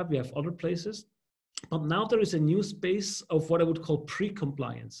Colombia, we have other places. But now there is a new space of what I would call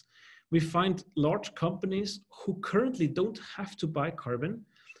pre-compliance. We find large companies who currently don't have to buy carbon,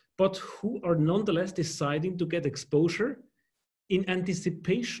 but who are nonetheless deciding to get exposure in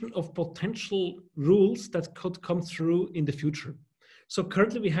anticipation of potential rules that could come through in the future. So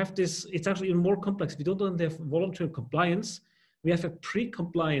currently we have this, it's actually even more complex. We don't only have voluntary compliance, we have a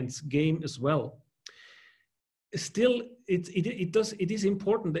pre-compliance game as well. Still, it is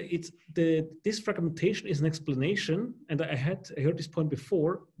important that this fragmentation is an explanation, and I heard this point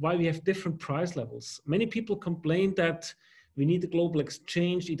before, why we have different price levels. Many people complain that we need a global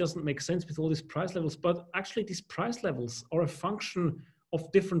exchange. It doesn't make sense with all these price levels, but actually these price levels are a function of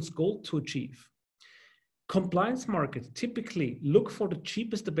different goals to achieve. Compliance markets typically look for the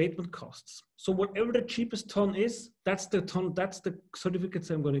cheapest abatement costs. So whatever the cheapest ton is, that's the certificates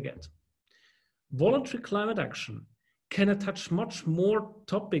I'm going to get. Voluntary climate action can attach much more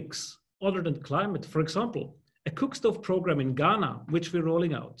topics other than climate. For example, a cook stove program in Ghana, which we're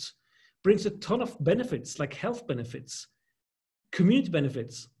rolling out, brings a ton of benefits like health benefits, community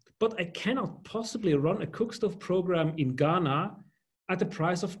benefits, but I cannot possibly run a cook stove program in Ghana at the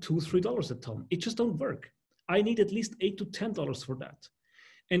price of $2, $3 a ton. It just don't work. I need at least $8 to $10 for that.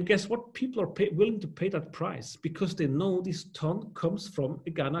 And guess what? People are willing to pay that price because they know this ton comes from a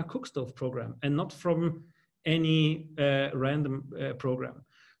Ghana cook stove program and not from any random program.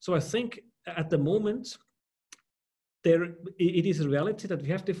 So I think at the moment, it is a reality that we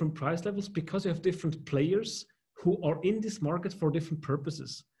have different price levels because we have different players who are in this market for different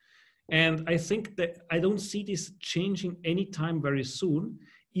purposes. And I think that I don't see this changing anytime very soon,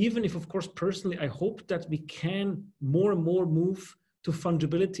 even if, of course, personally, I hope that we can more and more move to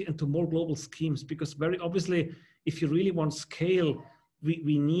fungibility and to more global schemes, because very obviously, if you really want scale,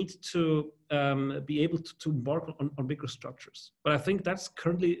 we need to be able to embark on bigger structures. But I think that's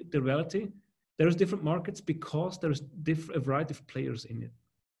currently the reality. There's different markets because there's a variety of players in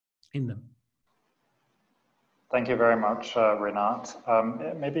them. Thank you very much, Renat.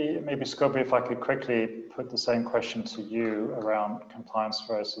 Maybe Scobie, if I could quickly put the same question to you around compliance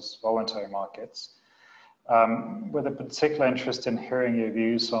versus voluntary markets, with a particular interest in hearing your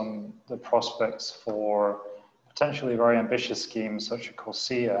views on the prospects for potentially very ambitious schemes such as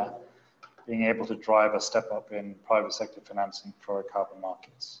CORSIA being able to drive a step up in private sector financing for carbon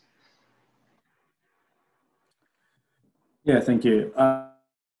markets. Yeah, thank you. I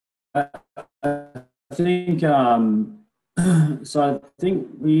think, so I think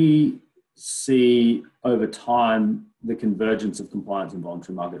we see over time the convergence of compliance and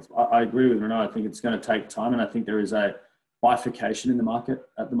voluntary markets. I agree with Renat. I think it's going to take time, and I think there is a bifurcation in the market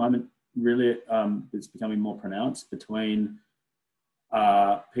at the moment. Really, it's becoming more pronounced between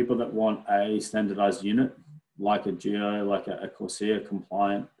people that want a standardized unit, like a GEO, like a CORSIA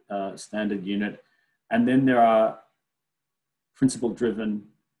compliant standard unit, and then there are principle-driven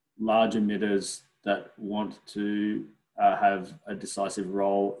large emitters that want to have a decisive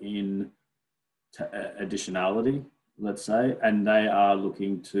role in additionality, let's say, and they are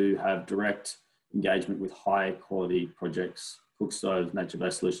looking to have direct engagement with high quality projects, cook stoves,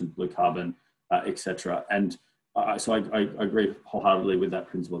 nature-based solutions, blue carbon, etc. And so I agree wholeheartedly with that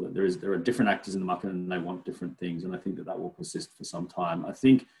principle that there are different actors in the market and they want different things, and I think that will persist for some time. I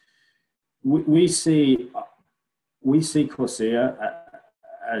think we see Corsair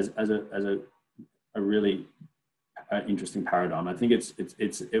as a really interesting paradigm. I think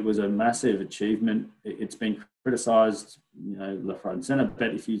it was a massive achievement. It's been criticised, left, right, and centre.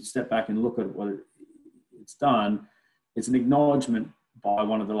 But if you step back and look at what it's done, it's an acknowledgement by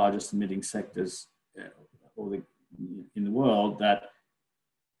one of the largest emitting sectors in the world that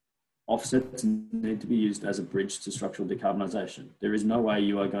offsets need to be used as a bridge to structural decarbonisation. There is no way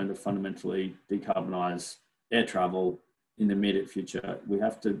you are going to fundamentally decarbonise air travel in the immediate future. We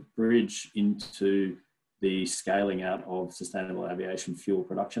have to bridge into the scaling out of sustainable aviation fuel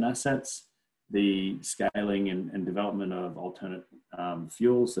production assets, the scaling and development of alternate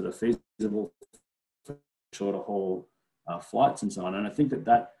fuels that are feasible for shorter haul flights and so on. And I think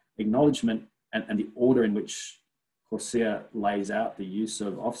that acknowledgement and the order in which Corsair lays out the use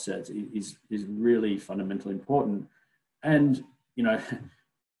of offsets is really fundamentally important. And,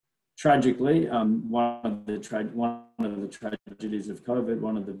 tragically, one of the tragedies of COVID,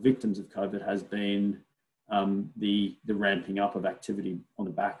 one of the victims of COVID has been the ramping up of activity on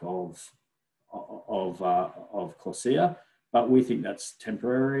the back of Corsair. But we think that's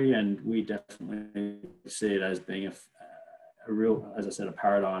temporary, and we definitely see it as being a real, as I said, a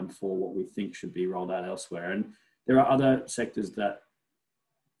paradigm for what we think should be rolled out elsewhere. And there are other sectors that,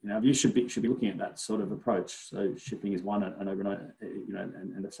 you should be looking at that sort of approach. So shipping is one, and overnight,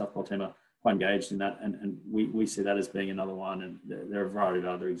 and the South Pole team are quite engaged in that, and we see that as being another one, and there are a variety of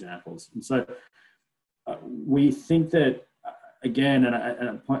other examples. And so we think that, again,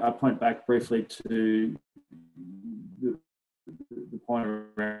 and I point back briefly to the point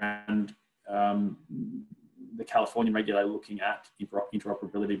around the Californian regulator looking at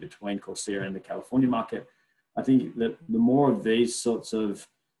interoperability between Corsair and the California market. I think that the more of these sorts of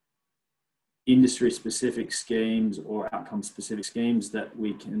industry-specific schemes or outcome-specific schemes that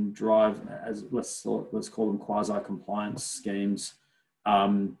we can drive as, let's call them quasi-compliance schemes,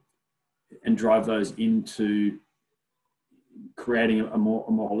 and drive those into creating a more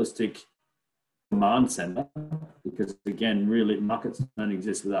holistic demand center, because again, really markets don't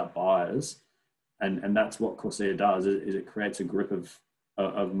exist without buyers, and that's what Corsair does. Is it creates a group of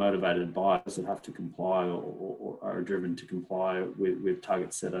motivated buyers that have to comply or are driven to comply with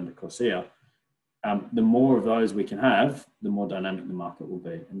targets set under Corsair. The more of those we can have, the more dynamic the market will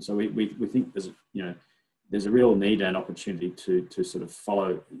be. And so we think there's a real need and opportunity to sort of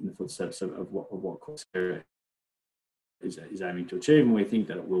follow in the footsteps of what Corsair is aiming to achieve, and we think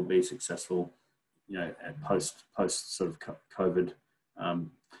that it will be successful, at post sort of COVID.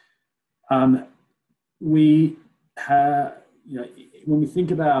 We have, when we think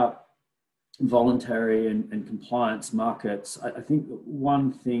about voluntary and compliance markets, I think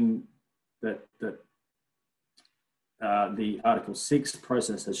one thing that the Article 6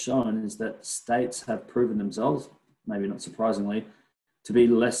 process has shown is that states have proven themselves, maybe not surprisingly, to be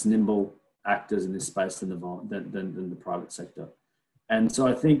less nimble actors in this space than the private sector. And so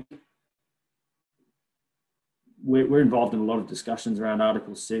I think we're involved in a lot of discussions around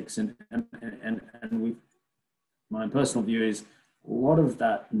Article 6, and my personal view is a lot of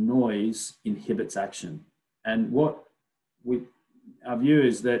that noise inhibits action. And our view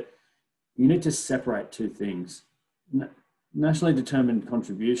is that you need to separate two things. Nationally determined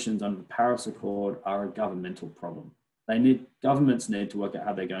contributions under the Paris Accord are a governmental problem. Governments need to work out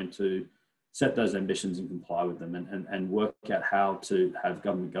how they're going to set those ambitions and comply with them, and work out how to have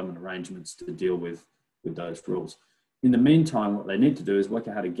government arrangements to deal with those rules. In the meantime, what they need to do is work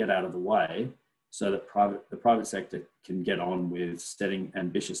out how to get out of the way so that the private sector can get on with setting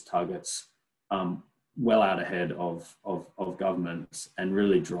ambitious targets well out ahead of governments, and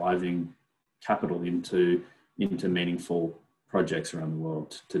really driving capital into meaningful projects around the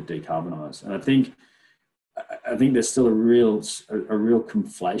world to decarbonise. And I think there's still a real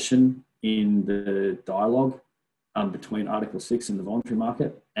conflation in the dialogue between Article 6 and the voluntary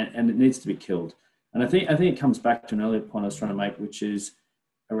market, and it needs to be killed. And I think it comes back to an earlier point I was trying to make, which is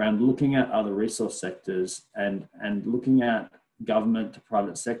around looking at other resource sectors and looking at government to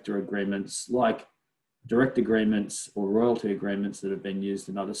private sector agreements, like direct agreements or royalty agreements that have been used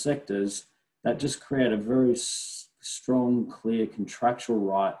in other sectors, that just create a very strong, clear contractual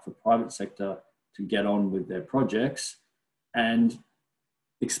right for private sector to get on with their projects. And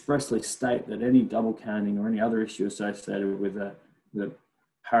expressly state that any double counting or any other issue associated with the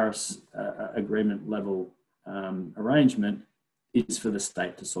Paris Agreement level arrangement is for the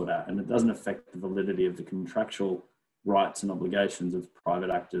state to sort out, and it doesn't affect the validity of the contractual rights and obligations of private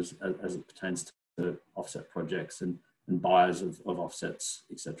actors as it pertains to offset projects and buyers of offsets,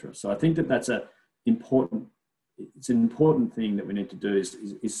 etc. So I think that that's an important thing that we need to do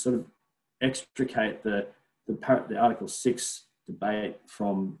is sort of extricate the Article 6 debate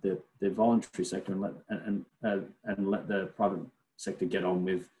from the voluntary sector and let the private sector get on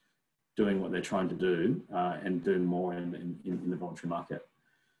with doing what they're trying to do and doing more in the voluntary market.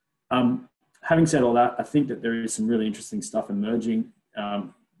 Having said all that, I think that there is some really interesting stuff emerging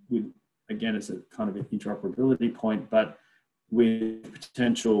with, again, it's a kind of an interoperability point, but with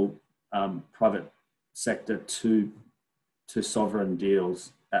potential private sector to sovereign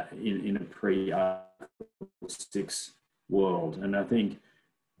deals in a pre-Article 6 world. And I think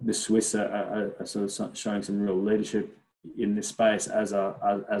the Swiss are sort of showing some real leadership in this space, as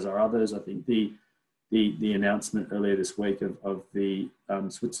are others. I think the announcement earlier this week of the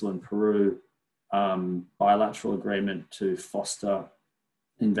Switzerland-Peru bilateral agreement to foster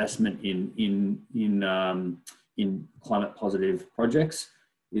investment in climate positive projects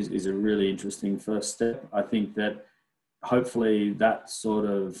is a really interesting first step. I think that hopefully that sort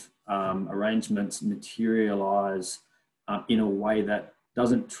of arrangements materialize in a way that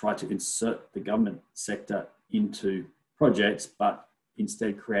doesn't try to insert the government sector into projects, but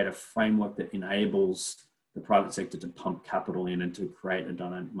instead create a framework that enables the private sector to pump capital in and to create a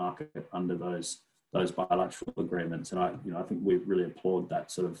dynamic market under those bilateral agreements. And I think we really applaud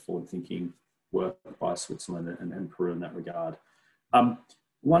that sort of forward-thinking work by Switzerland and Peru in that regard.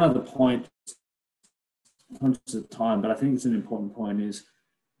 One other point, conscious of time, but I think it's an important point, is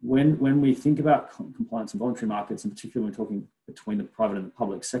when we think about compliance and voluntary markets, and particularly when we're talking between the private and the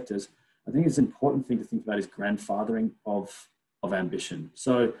public sectors, I think it's an important thing to think about is grandfathering of ambition.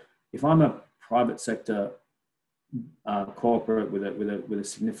 So if I'm a private sector corporate with a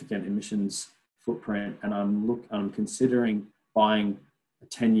significant emissions footprint, and I'm considering buying a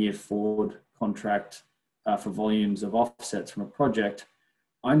 10-year forward contract for volumes of offsets from a project,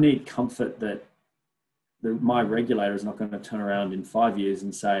 I need comfort that my regulator is not going to turn around in 5 years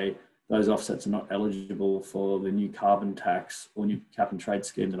and say those offsets are not eligible for the new carbon tax or new cap and trade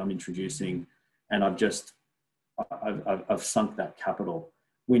scheme that I'm introducing, and I've sunk that capital.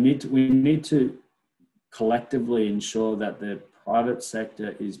 We need to collectively ensure that the private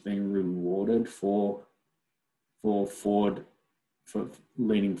sector is being rewarded for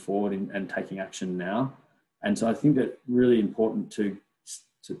leaning forward and taking action now. And so I think that really important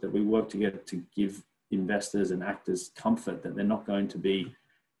that we work together to give investors and actors comfort that they're not going to be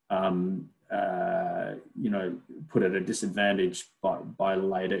put at a disadvantage by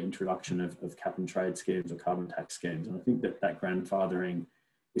later introduction of cap and trade schemes or carbon tax schemes. And I think that grandfathering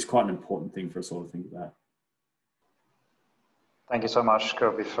is quite an important thing for us all to think about. Thank you so much,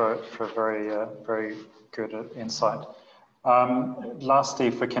 Kobe, for very good insight. Lastly,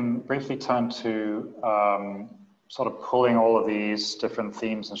 if we can briefly turn to sort of pulling all of these different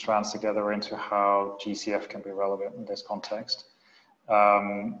themes and strands together into how GCF can be relevant in this context.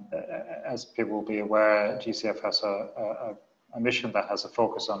 As people will be aware, GCF has a mission that has a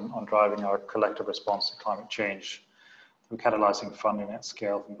focus on driving our collective response to climate change through catalyzing funding at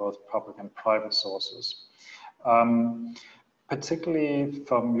scale from both public and private sources. Particularly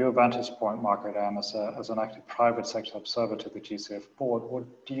from your vantage point, Margaret, and as an active private sector observer to the GCF board, what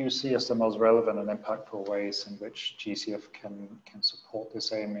do you see as the most relevant and impactful ways in which GCF can support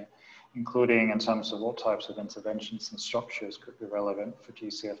this aim, including in terms of what types of interventions and structures could be relevant for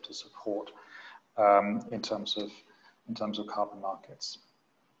GCF to support in terms of carbon markets?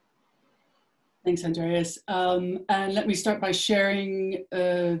 Thanks, Andreas. And let me start by sharing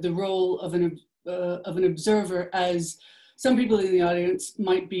the role of an observer, as some people in the audience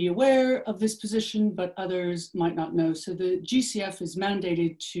might be aware of this position, but others might not know. So the GCF is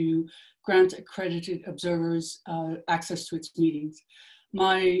mandated to grant accredited observers access to its meetings.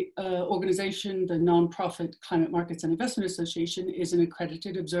 My organization, the nonprofit Climate Markets and Investment Association, is an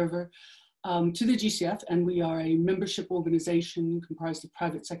accredited observer to the GCF, and we are a membership organization comprised of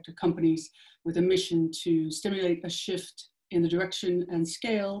private sector companies with a mission to stimulate a shift in the direction and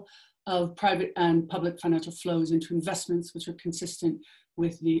scale of private and public financial flows into investments which are consistent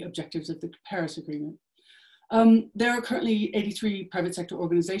with the objectives of the Paris Agreement. There are currently 83 private sector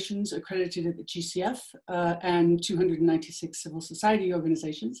organizations accredited at the GCF and 296 civil society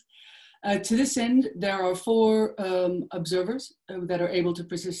organizations. To this end, there are 4 observers that are able to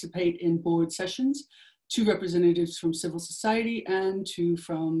participate in board sessions. 2 representatives from civil society, and 2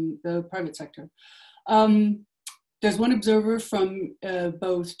 from the private sector. There's 1 observer from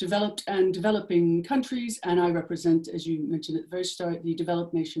both developed and developing countries, and I represent, as you mentioned at the very start, the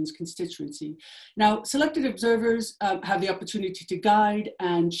developed nations constituency. Now, selected observers have the opportunity to guide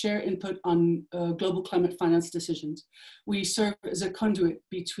and share input on global climate finance decisions. We serve as a conduit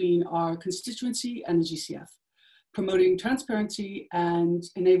between our constituency and the GCF, promoting transparency and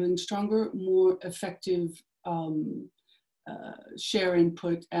enabling stronger, more effective share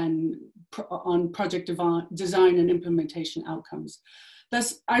input and on project design and implementation outcomes.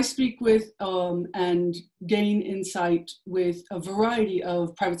 Thus, I speak with and gain insight with a variety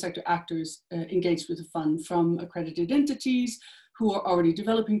of private sector actors engaged with the fund, from accredited entities who are already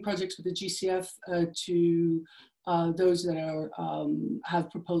developing projects with the GCF to those that are have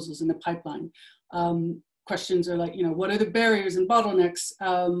proposals in the pipeline. Questions are like, what are the barriers and bottlenecks?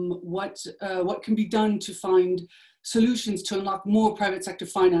 What can be done to find solutions to unlock more private sector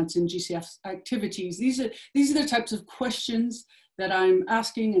finance in GCF activities? These are the types of questions that I'm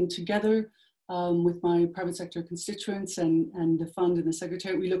asking, and together with my private sector constituents and the fund and the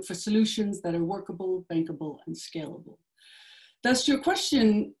secretariat, we look for solutions that are workable, bankable, and scalable. Thus, your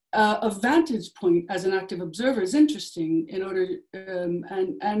question of vantage point as an active observer is interesting in order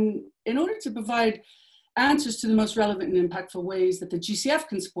and in order to provide answers to the most relevant and impactful ways that the GCF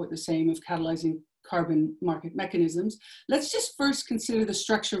can support the same of catalyzing carbon market mechanisms. Let's just first consider the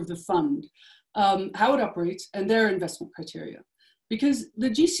structure of the fund, how it operates, and their investment criteria. Because the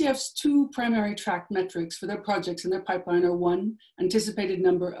GCF's 2 primary track metrics for their projects and their pipeline are 1, anticipated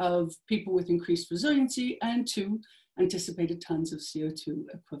number of people with increased resiliency, and 2, anticipated tons of CO2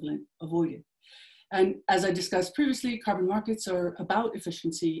 equivalent avoided. And as I discussed previously, carbon markets are about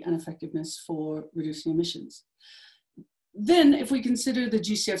efficiency and effectiveness for reducing emissions. Then, if we consider the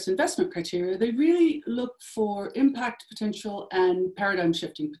GCF's investment criteria, they really look for impact potential and paradigm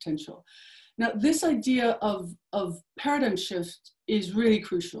shifting potential. Now, this idea of paradigm shift is really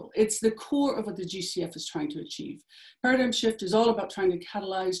crucial. It's the core of what the GCF is trying to achieve. Paradigm shift is all about trying to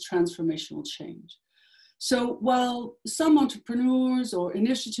catalyze transformational change. So while some entrepreneurs or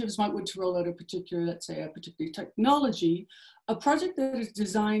initiatives might want to roll out a particular, let's say, a particular technology, a project that is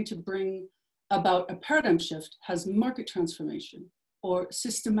designed to bring about a paradigm shift has market transformation or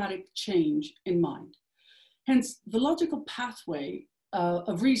systematic change in mind. Hence, the logical pathway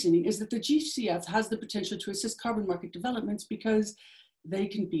of reasoning is that the GCF has the potential to assist carbon market developments because they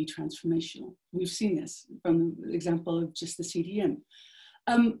can be transformational. We've seen this from the example of just the CDM.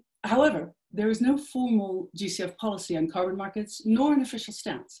 However, there is no formal GCF policy on carbon markets, nor an official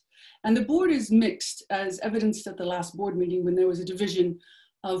stance. And the board is mixed, as evidenced at the last board meeting when there was a division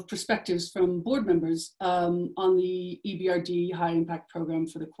of perspectives from board members on the EBRD high impact program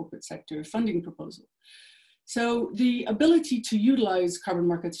for the corporate sector funding proposal. So the ability to utilize carbon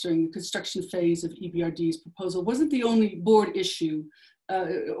markets during the construction phase of EBRD's proposal wasn't the only board issue,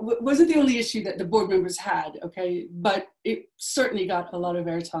 wasn't the only issue that the board members had, okay? But it certainly got a lot of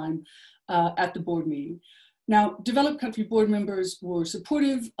airtime at the board meeting. Now, developed country board members were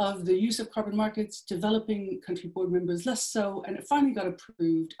supportive of the use of carbon markets, developing country board members less so, and it finally got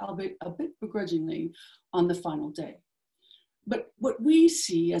approved, albeit a bit begrudgingly, on the final day. But what we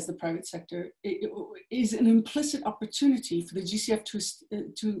see as the private sector is an implicit opportunity for the GCF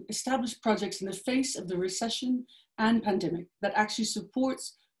to establish projects in the face of the recession and pandemic that actually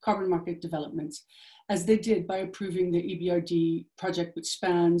supports carbon market developments, as they did by approving the EBRD project, which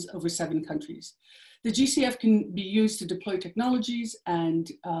spans over 7 countries. The GCF can be used to deploy technologies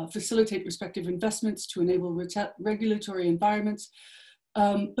and facilitate respective investments to enable regulatory environments,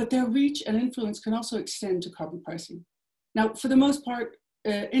 but their reach and influence can also extend to carbon pricing. Now, for the most part,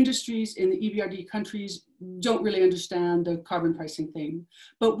 industries in the EBRD countries don't really understand the carbon pricing thing,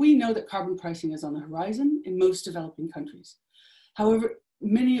 but we know that carbon pricing is on the horizon in most developing countries. However,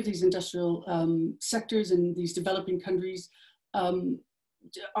 many of these industrial sectors in these developing countries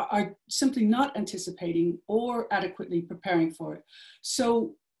are simply not anticipating or adequately preparing for it.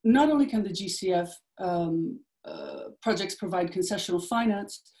 So not only can the GCF projects provide concessional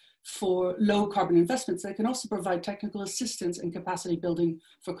finance for low carbon investments, they can also provide technical assistance and capacity building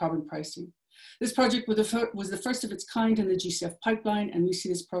for carbon pricing. This project was the first of its kind in the GCF pipeline, and we see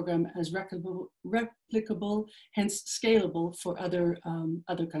this program as replicable, hence scalable for other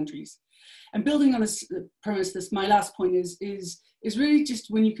countries. And building on this premise, my last point is really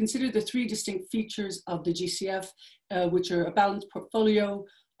just when you consider the 3 distinct features of the GCF, which are a balanced portfolio,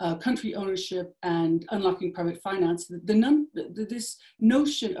 country ownership, and unlocking private finance. This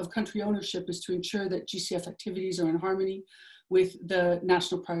notion of country ownership is to ensure that GCF activities are in harmony with the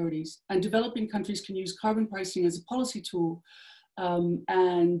national priorities. And developing countries can use carbon pricing as a policy tool.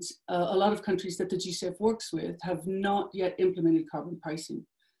 And a lot of countries that the GCF works with have not yet implemented carbon pricing.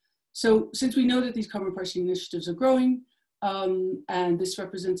 So since we know that these carbon pricing initiatives are growing, and this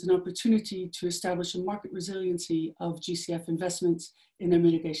represents an opportunity to establish a market resiliency of GCF investments in their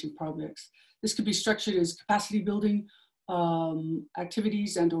mitigation projects. This could be structured as capacity building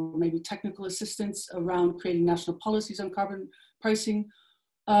activities and or maybe technical assistance around creating national policies on carbon pricing.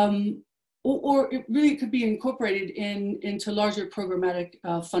 Or it really could be incorporated into larger programmatic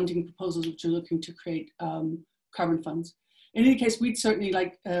funding proposals which are looking to create carbon funds. In any case, we'd certainly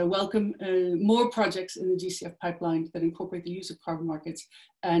welcome more projects in the GCF pipeline that incorporate the use of carbon markets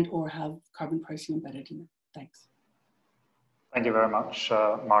and or have carbon pricing embedded in it. Thanks. Thank you very much,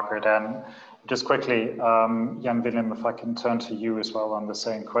 Margaret. And just quickly, Jan Willem, if I can turn to you as well on the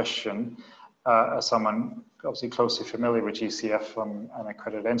same question. As someone obviously closely familiar with GCF from an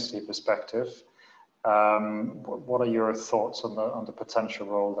accredited entity perspective, what are your thoughts on the potential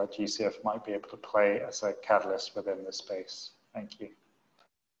role that GCF might be able to play as a catalyst within this space? Thank you.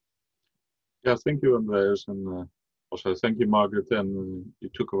 Yeah, thank you, Andreas, and also thank you, Margaret. And you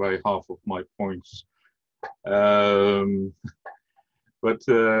took away half of my points. No,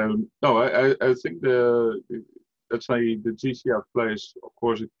 I think let's say the GCF plays, of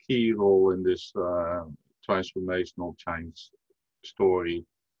course, a key role in this transformational change story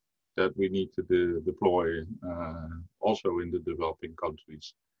that we need to deploy also in the developing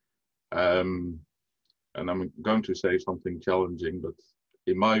countries. And I'm going to say something challenging, but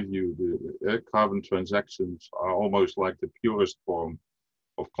in my view, the carbon transactions are almost like the purest form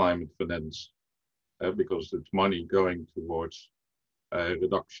of climate finance because it's money going towards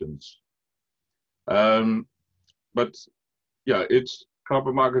reductions. But yeah,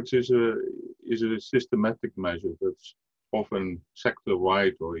 carbon markets is a systematic measure that's often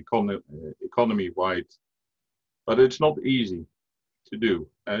sector-wide or economy-wide, but it's not easy to do.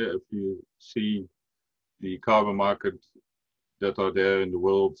 If you see the carbon market that are there in the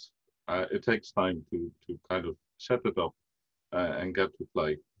world, it takes time to kind of set it up and get to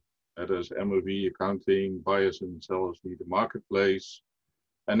play. There's MOV, accounting, buyers and sellers need a marketplace.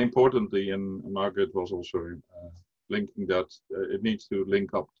 And importantly, and Margaret was also linking that, it needs to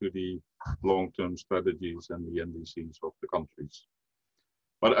link up to the long-term strategies and the NDCs of the countries.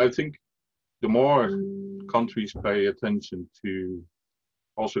 But I think the more countries pay attention to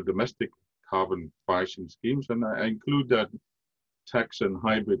also domestic carbon pricing schemes, and I include that tax and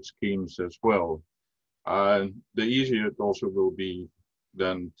hybrid schemes as well, the easier it also will be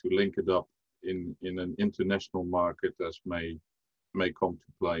then to link it up in an international market as may come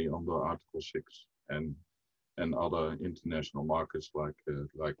to play under Article 6 and other international markets like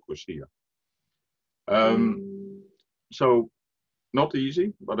CORSIA. So not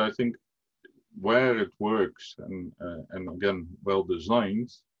easy, but I think where it works and again well designed,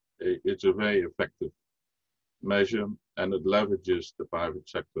 it's a very effective measure and it leverages the private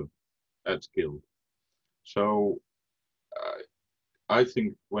sector at scale. So I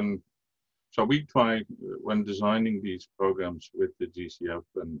think we try when designing these programs with the GCF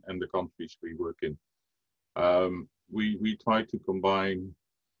and the countries we work in, we try to combine,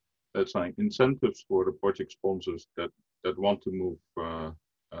 let's say, incentives for the project sponsors that want to move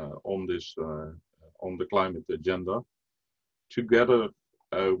on the climate agenda, together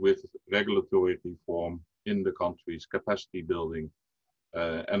with regulatory reform in the countries, capacity building,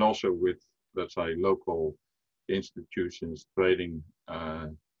 and also with, let's say, local institutions trading,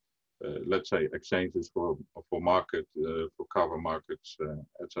 let's say, exchanges for market, for carbon markets,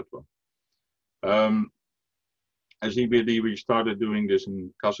 etc. As EBRD, we started doing this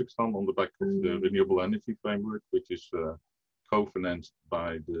in Kazakhstan on the back of the renewable energy framework, which is co-financed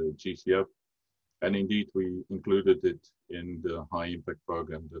by the GCF. And indeed, we included it in the high impact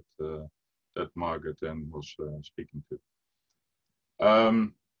program that Margaret then was speaking to.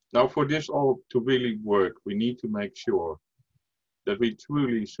 Now, for this all to really work, we need to make sure that we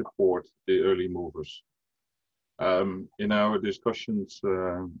truly support the early movers. In our discussions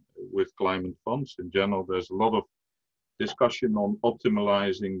with climate funds in general, there's a lot of discussion on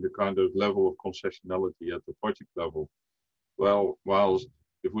optimizing the kind of level of concessionality at the project level. Well, whilst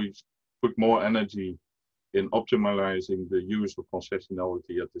if we put more energy in optimizing the use of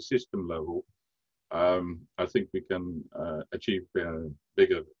concessionality at the system level, I think we can achieve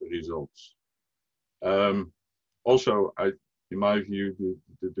bigger results. Also, in my view,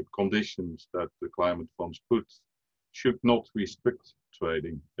 the conditions that the climate funds put should not restrict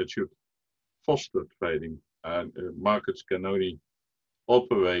trading. It should foster trading. And markets can only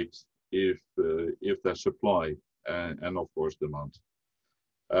operate if there's supply and of course demand.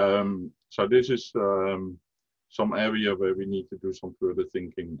 So this is some area where we need to do some further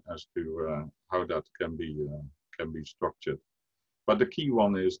thinking as to how that can be structured. But the key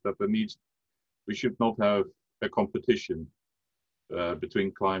one is that we should not have a competition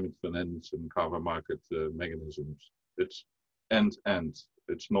between climate finance and carbon market mechanisms. It's and,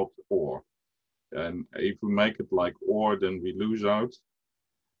 it's not or. And if we make it like or, then we lose out.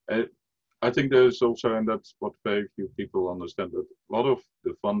 I think there's also, and that's what very few people understand, that a lot of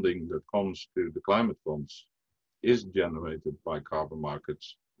the funding that comes to the climate funds is generated by carbon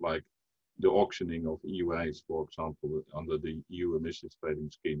markets, like the auctioning of EUAs, for example, under the EU emissions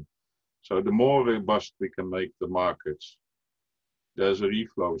trading scheme. So the more robust we can make the markets, there's a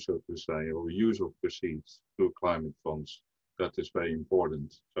reflow, so to say, or use of proceeds through climate funds. That is very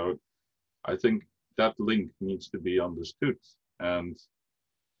important. So I think that link needs to be understood, and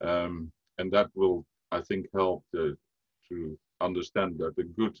that will, I think, help to understand that a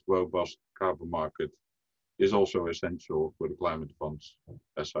good, robust carbon market is also essential for the climate funds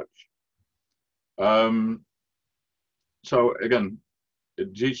as such. So again, the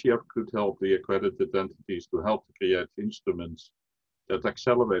GCF could help the accredited entities to help to create instruments that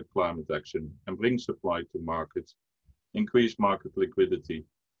accelerate climate action and bring supply to markets, increase market liquidity,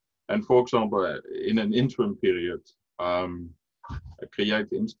 and for example, in an interim period,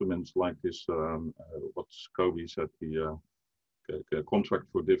 create instruments like this, what Kobe said, the contract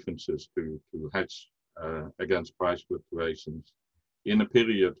for differences to hedge against price fluctuations in a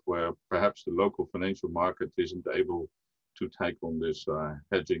period where perhaps the local financial market isn't able to take on this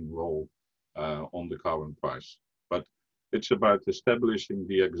hedging role on the carbon price. But it's about establishing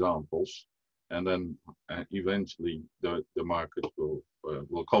the examples, and then eventually the market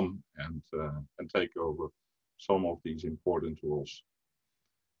will come and take over some of these important roles.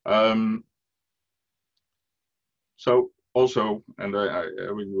 So also, and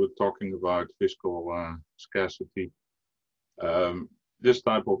we were talking about fiscal scarcity. This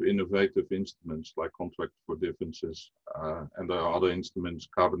type of innovative instruments like contract for differences, and there are other instruments,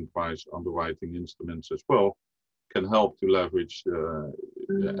 carbon price underwriting instruments as well, can help to leverage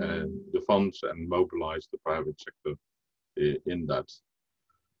the funds and mobilize the private sector in that.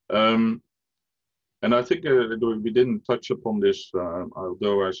 And I think we didn't touch upon this,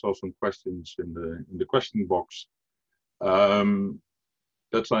 although I saw some questions in the question box.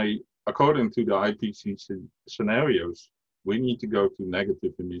 That's according to the IPCC scenarios, we need to go to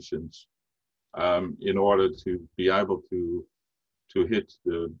negative emissions in order to be able to hit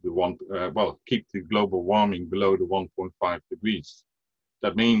keep the global warming below the 1.5 degrees.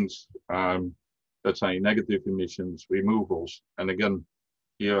 That means, let's say, negative emissions removals. And again,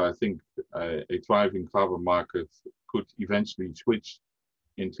 here I think a thriving carbon market could eventually switch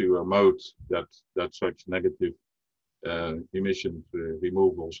into a mode that such negative emission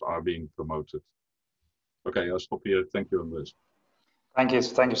removals are being promoted. Okay, I'll stop here. Thank you, Andres. Thank you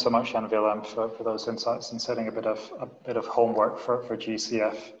so much, Jan Willem, for those insights and setting a bit of homework for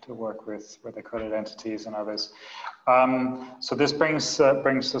GCF to work with accredited entities and others. So this brings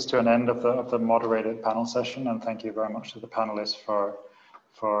us to an end of the moderated panel session, and thank you very much to the panelists for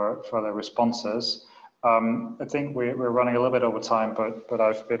their responses. I think we're running a little bit over time, but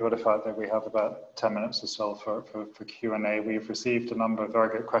I've been notified that we have about 10 minutes or so for Q&A. We've received a number of very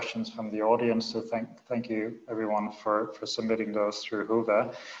good questions from the audience, so thank you everyone for submitting those through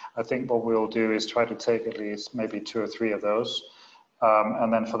Hoover. I think what we'll do is try to take at least maybe 2 or 3 of those,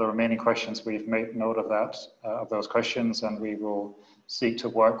 and then for the remaining questions, we've made note of those questions, and we will seek to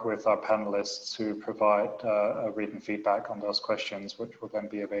work with our panelists to provide written feedback on those questions, which will then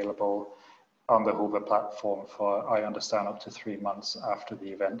be available on the Hoover platform for, I understand, up to 3 months after the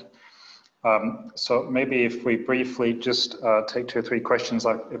event. So maybe if we briefly just take 2 or 3 questions,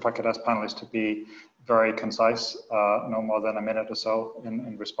 if I could ask panelists to be very concise, no more than a minute or so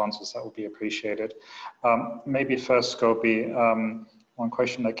in responses, that would be appreciated. Maybe first, Scobie, one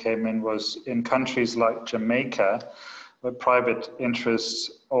question that came in was, in countries like Jamaica, where private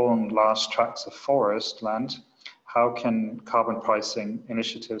interests own large tracts of forest land, how can carbon pricing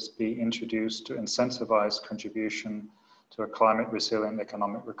initiatives be introduced to incentivize contribution to a climate resilient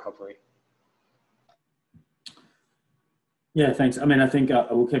economic recovery? Yeah, thanks. I mean, I think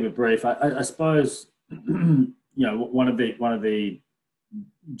I will keep it brief. I suppose, you know, one of the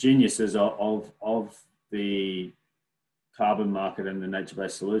geniuses of the carbon market and the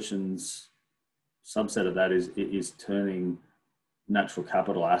nature-based solutions subset of that is turning natural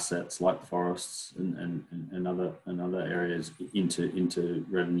capital assets like forests and other areas into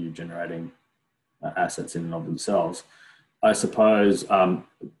revenue generating assets in and of themselves. I suppose, you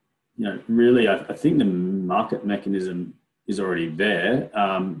know, really, I think the market mechanism is already there.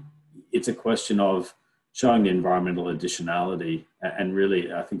 It's a question of showing the environmental additionality, and really,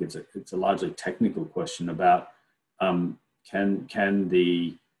 I think it's a largely technical question about can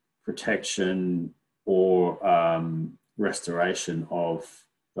the protection or restoration of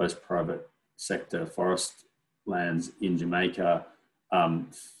those private sector forest lands in Jamaica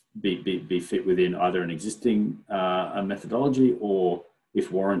be fit within either an existing methodology, or,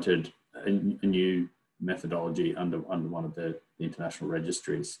 if warranted, a new methodology under one of the international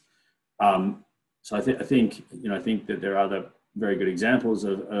registries. So I think that there are other very good examples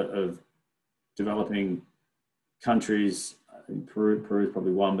of developing countries. I think Peru is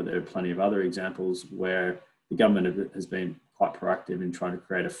probably one, but there are plenty of other examples where the government has been quite proactive in trying to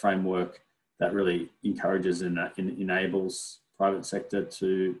create a framework that really encourages and enables private sector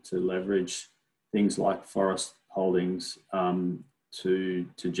to leverage things like forest holdings to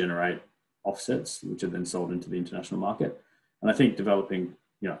generate offsets, which are then sold into the international market. And I think developing,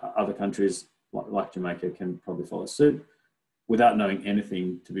 other countries like Jamaica can probably follow suit. Without knowing anything,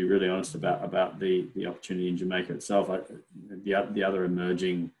 to be really honest about the opportunity in Jamaica itself, the other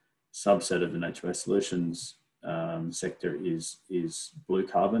emerging subset of the nature-based solutions sector is blue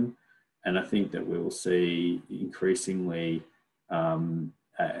carbon, and I think that we will see increasingly, and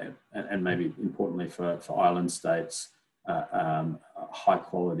maybe importantly for island states, high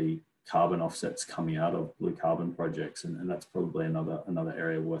quality carbon offsets coming out of blue carbon projects, and that's probably another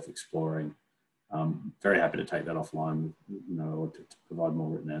area worth exploring. Very happy to take that offline, or to provide more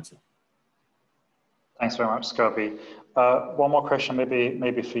written answer. Thanks very much, Scobie. One more question,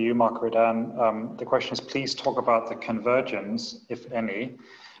 maybe for you, Mark Redan. The question is, please talk about the convergence, if any,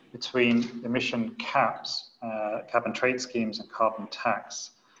 between emission caps, cap and trade schemes, and carbon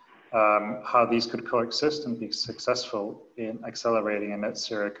tax. How these could coexist and be successful in accelerating a net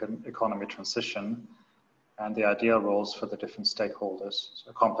zero economy transition, and the ideal roles for the different stakeholders.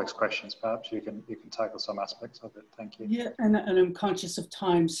 So complex questions, perhaps you can tackle some aspects of it. Thank you. Yeah, and I'm conscious of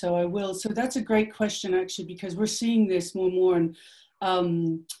time, so I will. So that's a great question, actually, because we're seeing this more and more, and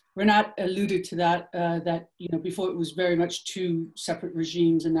Renat alluded to that, that before it was very much two separate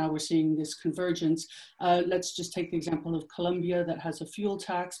regimes, and now we're seeing this convergence. Let's just take the example of Colombia, that has a fuel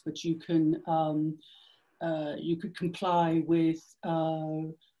tax, but you could comply with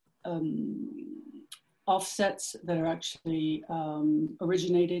offsets that are actually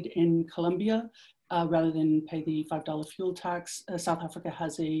originated in Colombia rather than pay the $5 fuel tax. South Africa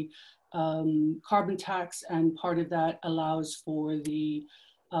has a carbon tax, and part of that allows for the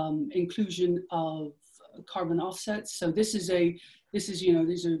inclusion of carbon offsets. So these are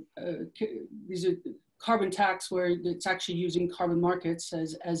carbon tax where it's actually using carbon markets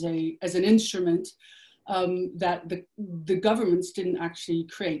as an instrument that the governments didn't actually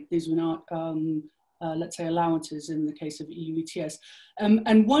create. These were not let's say allowances in the case of EU ETS.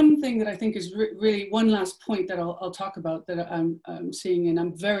 And one thing that I think is really one last point that I'll talk about that I'm seeing, and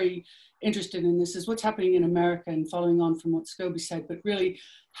I'm very interested in this, is what's happening in America, and following on from what Scobie said, but really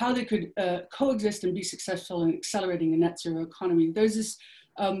how they could coexist and be successful in accelerating a net zero economy. There's this,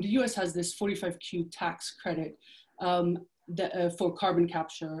 the US has this 45Q tax credit for carbon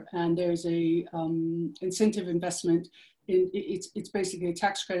capture, and there's a incentive investment. It's basically a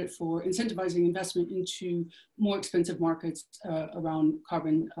tax credit for incentivizing investment into more expensive markets around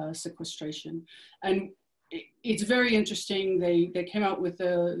carbon sequestration. And it's very interesting. They came out with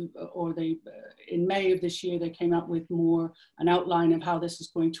in May of this year, they came out with an outline of how this is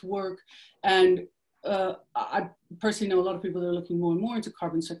going to work. And I personally know a lot of people that are looking more and more into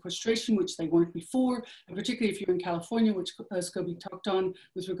carbon sequestration, which they weren't before, and particularly if you're in California, which Scobie talked on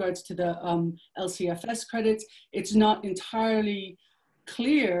with regards to the LCFS credits. It's not entirely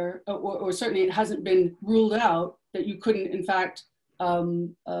clear, or certainly it hasn't been ruled out, that you couldn't, in fact,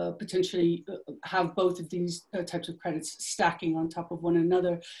 potentially have both of these types of credits stacking on top of one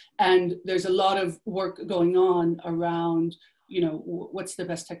another. And there's a lot of work going on around, what's the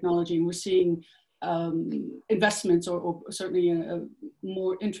best technology, and we're seeing investments, or certainly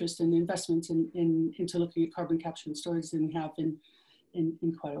more interest in investments into looking at carbon capture and storage than we have in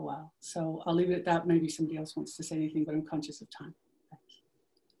quite a while. So I'll leave it at that. Maybe somebody else wants to say anything, but I'm conscious of time. Thanks.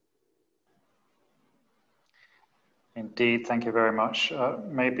 Indeed, thank you very much.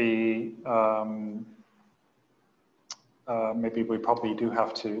 Maybe we probably do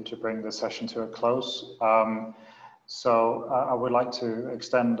have to bring the session to a close. So I would like to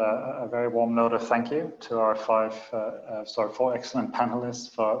extend a very warm note of thank you to our four excellent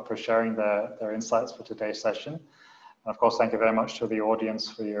panelists for sharing their insights for today's session. And of course, thank you very much to the audience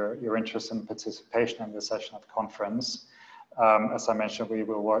for your interest and participation in this session of the conference. As I mentioned, we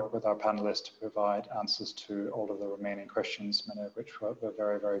will work with our panelists to provide answers to all of the remaining questions, many of which were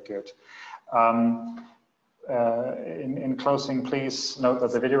very, very good. In closing, please note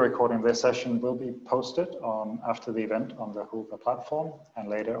that the video recording of this session will be posted after the event on the Hoover platform and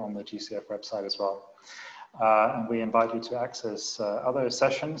later on the GCF website as well. And we invite you to access other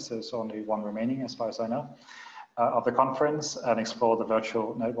sessions. There's only one remaining as far as I know of the conference, and explore the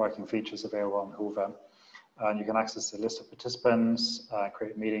virtual networking features available on Hoover. And you can access the list of participants,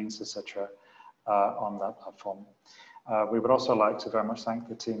 create meetings, etc. On that platform. We would also like to very much thank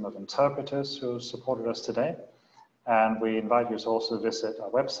the team of interpreters who supported us today. And we invite you to also visit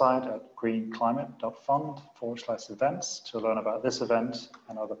our website at greenclimate.fund/events to learn about this event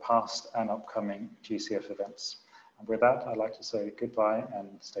and other past and upcoming GCF events. And with that, I'd like to say goodbye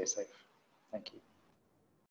and stay safe. Thank you.